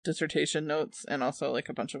dissertation notes and also like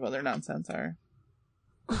a bunch of other nonsense are.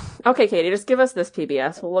 Okay, Katie, just give us this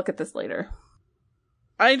PBS. We'll look at this later.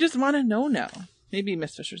 I just want to know now. Maybe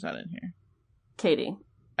Miss Fisher's not in here. Katie.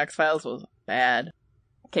 X-Files was bad.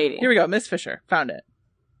 Katie. Here we go. Miss Fisher. Found it.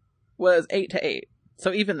 Was 8 to 8.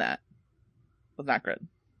 So even that was not good.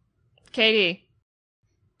 Katie.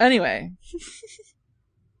 Anyway.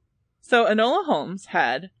 So Enola Holmes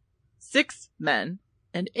had 6 men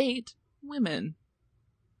and 8 women.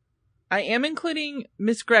 I am including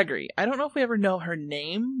Miss Gregory. I don't know if we ever know her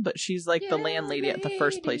name, but she's like the landlady at the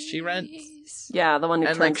first place she rents. Yeah, the one who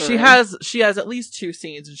And turns like she around. has at least 2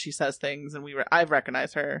 scenes and she says things and I've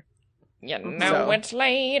recognized her. You So- know it's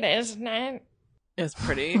late, isn't it? It's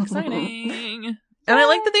pretty exciting. And I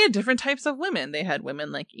like that they had different types of women. They had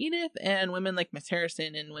women like Edith and women like Miss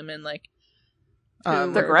Harrison and women like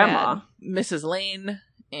the were grandma. Mrs. Lane,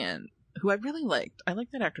 and who I really liked. I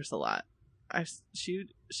like that actress a lot. She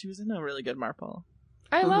was in a really good Marple.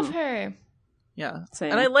 I love Mhm. her. Yeah.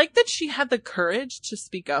 Same. And I like that she had the courage to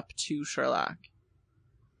speak up to Sherlock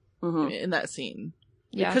Mhm. in that scene.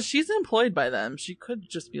 Yeah. Because she's employed by them. She could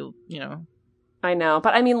just be, I know,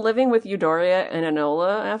 but I mean, living with Eudora and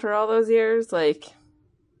Enola after all those years, like,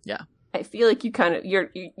 Yeah. I feel like you kind of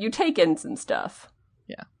you take in some stuff.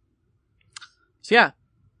 So yeah,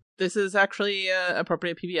 this is actually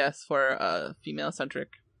appropriate PBS for a female-centric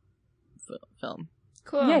film.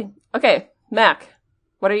 Cool. Yay. Okay, Mac,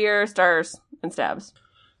 what are your stars and stabs?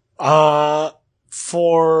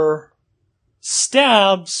 For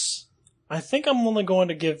stabs, I think I'm only going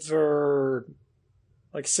to give her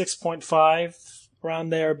like 6.5 around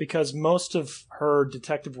there because most of her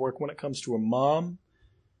detective work when it comes to her mom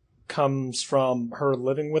comes from her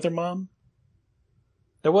living with her mom.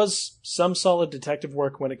 There was some solid detective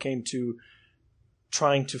work when it came to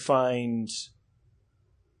trying to find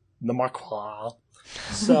the Marquis.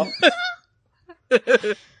 So,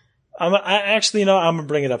 I'm gonna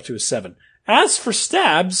bring it up to a 7. As for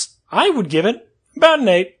stabs, I would give it about an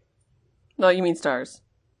 8. No, you mean stars.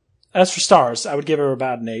 As for stars, I would give her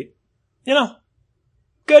about an 8.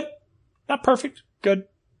 Good. Not perfect. Good.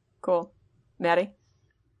 Cool. Maddie?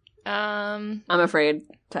 I'm afraid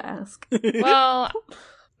to ask. Well,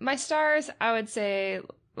 my stars, I would say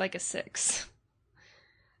like a 6.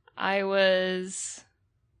 I was,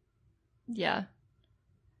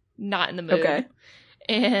 not in the mood. Okay.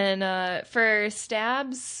 And for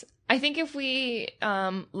stabs, I think if we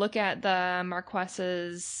look at the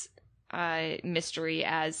Marques's mystery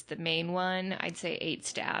as the main one, I'd say 8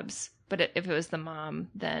 stabs. But if it was the mom,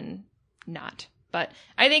 then not. But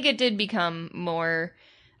I think it did become more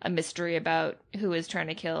a mystery about who is trying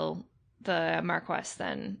to kill the Marquess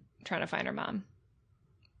than trying to find her mom.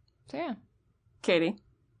 So yeah. Katie?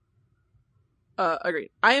 Agreed.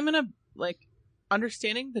 I am gonna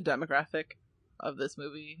understanding the demographic of this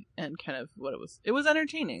movie and kind of what it was. It was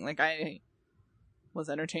entertaining. Like I was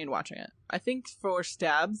entertained watching it. I think for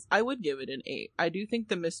Stabs, I would give it an 8. I do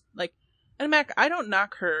think and Mac, I don't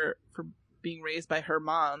knock her for being raised by her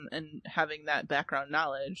mom and having that background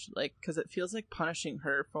knowledge, like, because it feels like punishing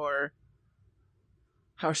her for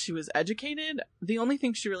how she was educated. The only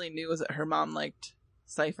thing she really knew was that her mom liked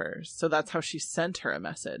ciphers, so that's how she sent her a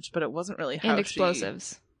message, but it wasn't really how and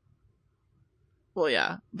explosives. Well,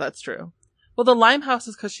 yeah, that's true. Well, the Limehouse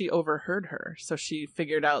is because she overheard her, so she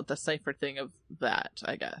figured out the cipher thing of that,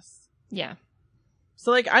 I guess. Yeah.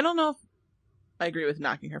 So, like, I don't know if I agree with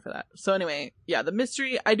knocking her for that. So anyway, yeah, the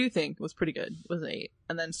mystery, I do think, was pretty good. It was an 8.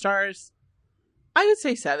 And then stars, I would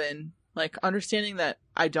say 7. Like, understanding that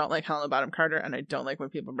I don't like Helena Bonham Carter, and I don't like when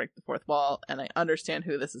people break the fourth wall, and I understand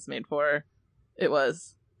who this is made for. It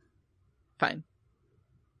was fine.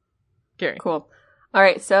 Gary. Cool. All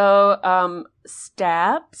right, so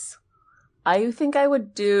Stabs. I think I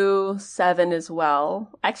would do 7 as well.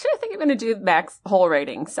 Actually, I think I'm going to do Mac's whole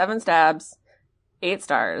rating. 7 stabs, 8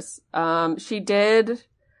 stars. She did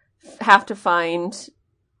have to find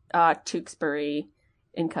Tewksbury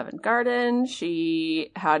in Covent Garden. She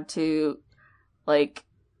had to, like,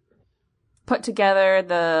 put together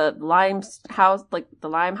the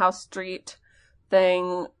Limehouse Street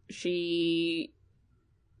thing. She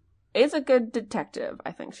is a good detective.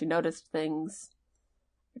 I think she noticed things,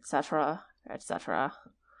 etc., etc.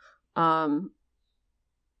 And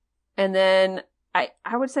then I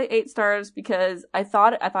would say 8 stars because I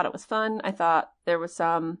thought it was fun. I thought there was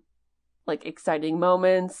some, like, exciting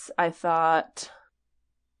moments. I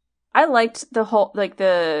liked the whole, like,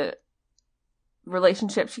 the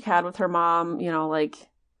relationship she had with her mom, you know, like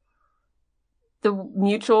the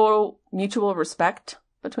mutual respect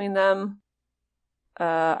between them.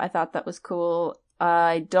 I thought that was cool.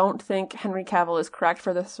 I don't think Henry Cavill is correct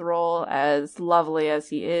for this role, as lovely as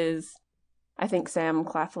he is. I think Sam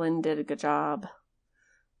Claflin did a good job.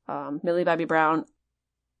 Millie Bobby Brown,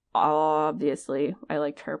 obviously, I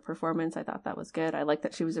liked her performance. I thought that was good. I liked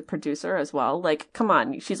that she was a producer as well. Like, come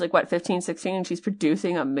on, she's like, what, 15, 16, and she's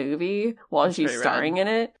producing a movie while she's starring in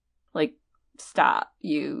it? Like, stop,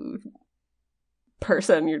 you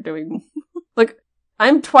person, you're doing... Like,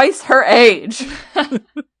 I'm twice her age.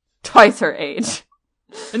 Twice her age.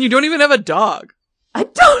 And you don't even have a dog. I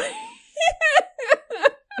don't.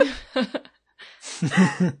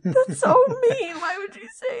 That's so mean. Why would you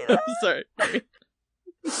say that? Sorry.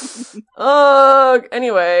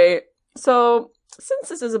 Anyway, so since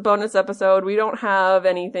this is a bonus episode, we don't have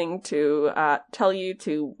anything to tell you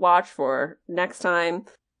to watch for next time.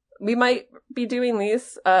 We might be doing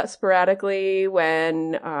these sporadically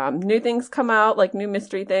when new things come out, like new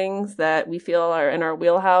mystery things that we feel are in our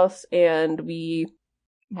wheelhouse, and we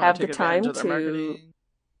have the time to...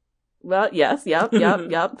 Well, yes, yep.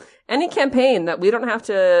 Any campaign that we don't have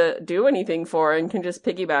to do anything for and can just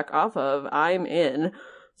piggyback off of, I'm in.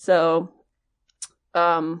 So,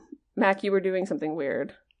 Mac, you were doing something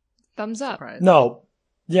weird. Thumbs up. Surprise. No.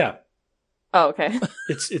 Yeah. Oh, okay.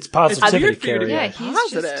 It's positivity, Carrie. Yeah, he's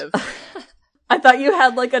positive. I thought you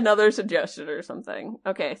had, like, another suggestion or something.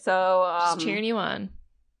 Okay, so... just cheering you on.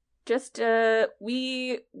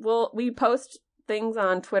 We post things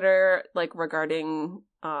on Twitter, like, regarding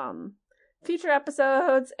future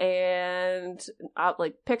episodes and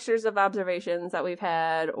like pictures of observations that we've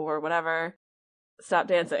had or whatever. Stop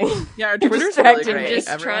dancing. Yeah, our Twitter's really distracting great. me. Just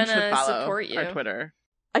Everyone trying should to follow support you. our Twitter.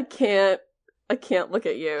 I can't look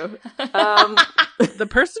at you. The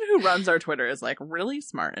person who runs our Twitter is, like, really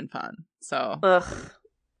smart and fun. So Ugh.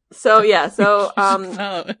 So yeah, so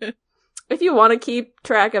follow it. if you want to keep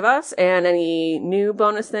track of us and any new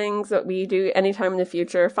bonus things that we do anytime in the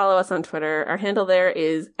future, follow us on Twitter. Our handle there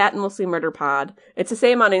is @MostlyMurderPod. It's the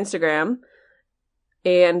same on Instagram.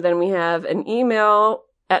 And then we have an email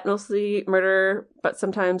 @MostlyMurder, but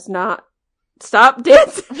sometimes not. Stop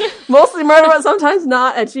dancing! MostlyMurder, but sometimes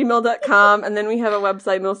not @gmail.com. And then we have a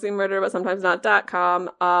website, MostlyMurder, but sometimes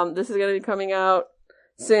not.com. This is going to be coming out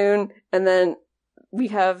soon. And then we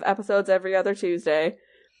have episodes every other Tuesday.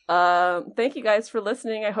 Thank you guys for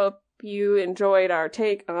listening. I hope you enjoyed our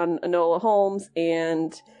take on Enola Holmes,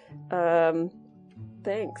 and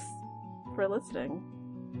thanks for listening.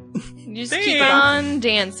 Just Thanks. keep on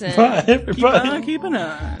dancing. Bye, everybody. Keep on keeping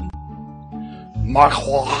on.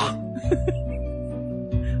 Marquois.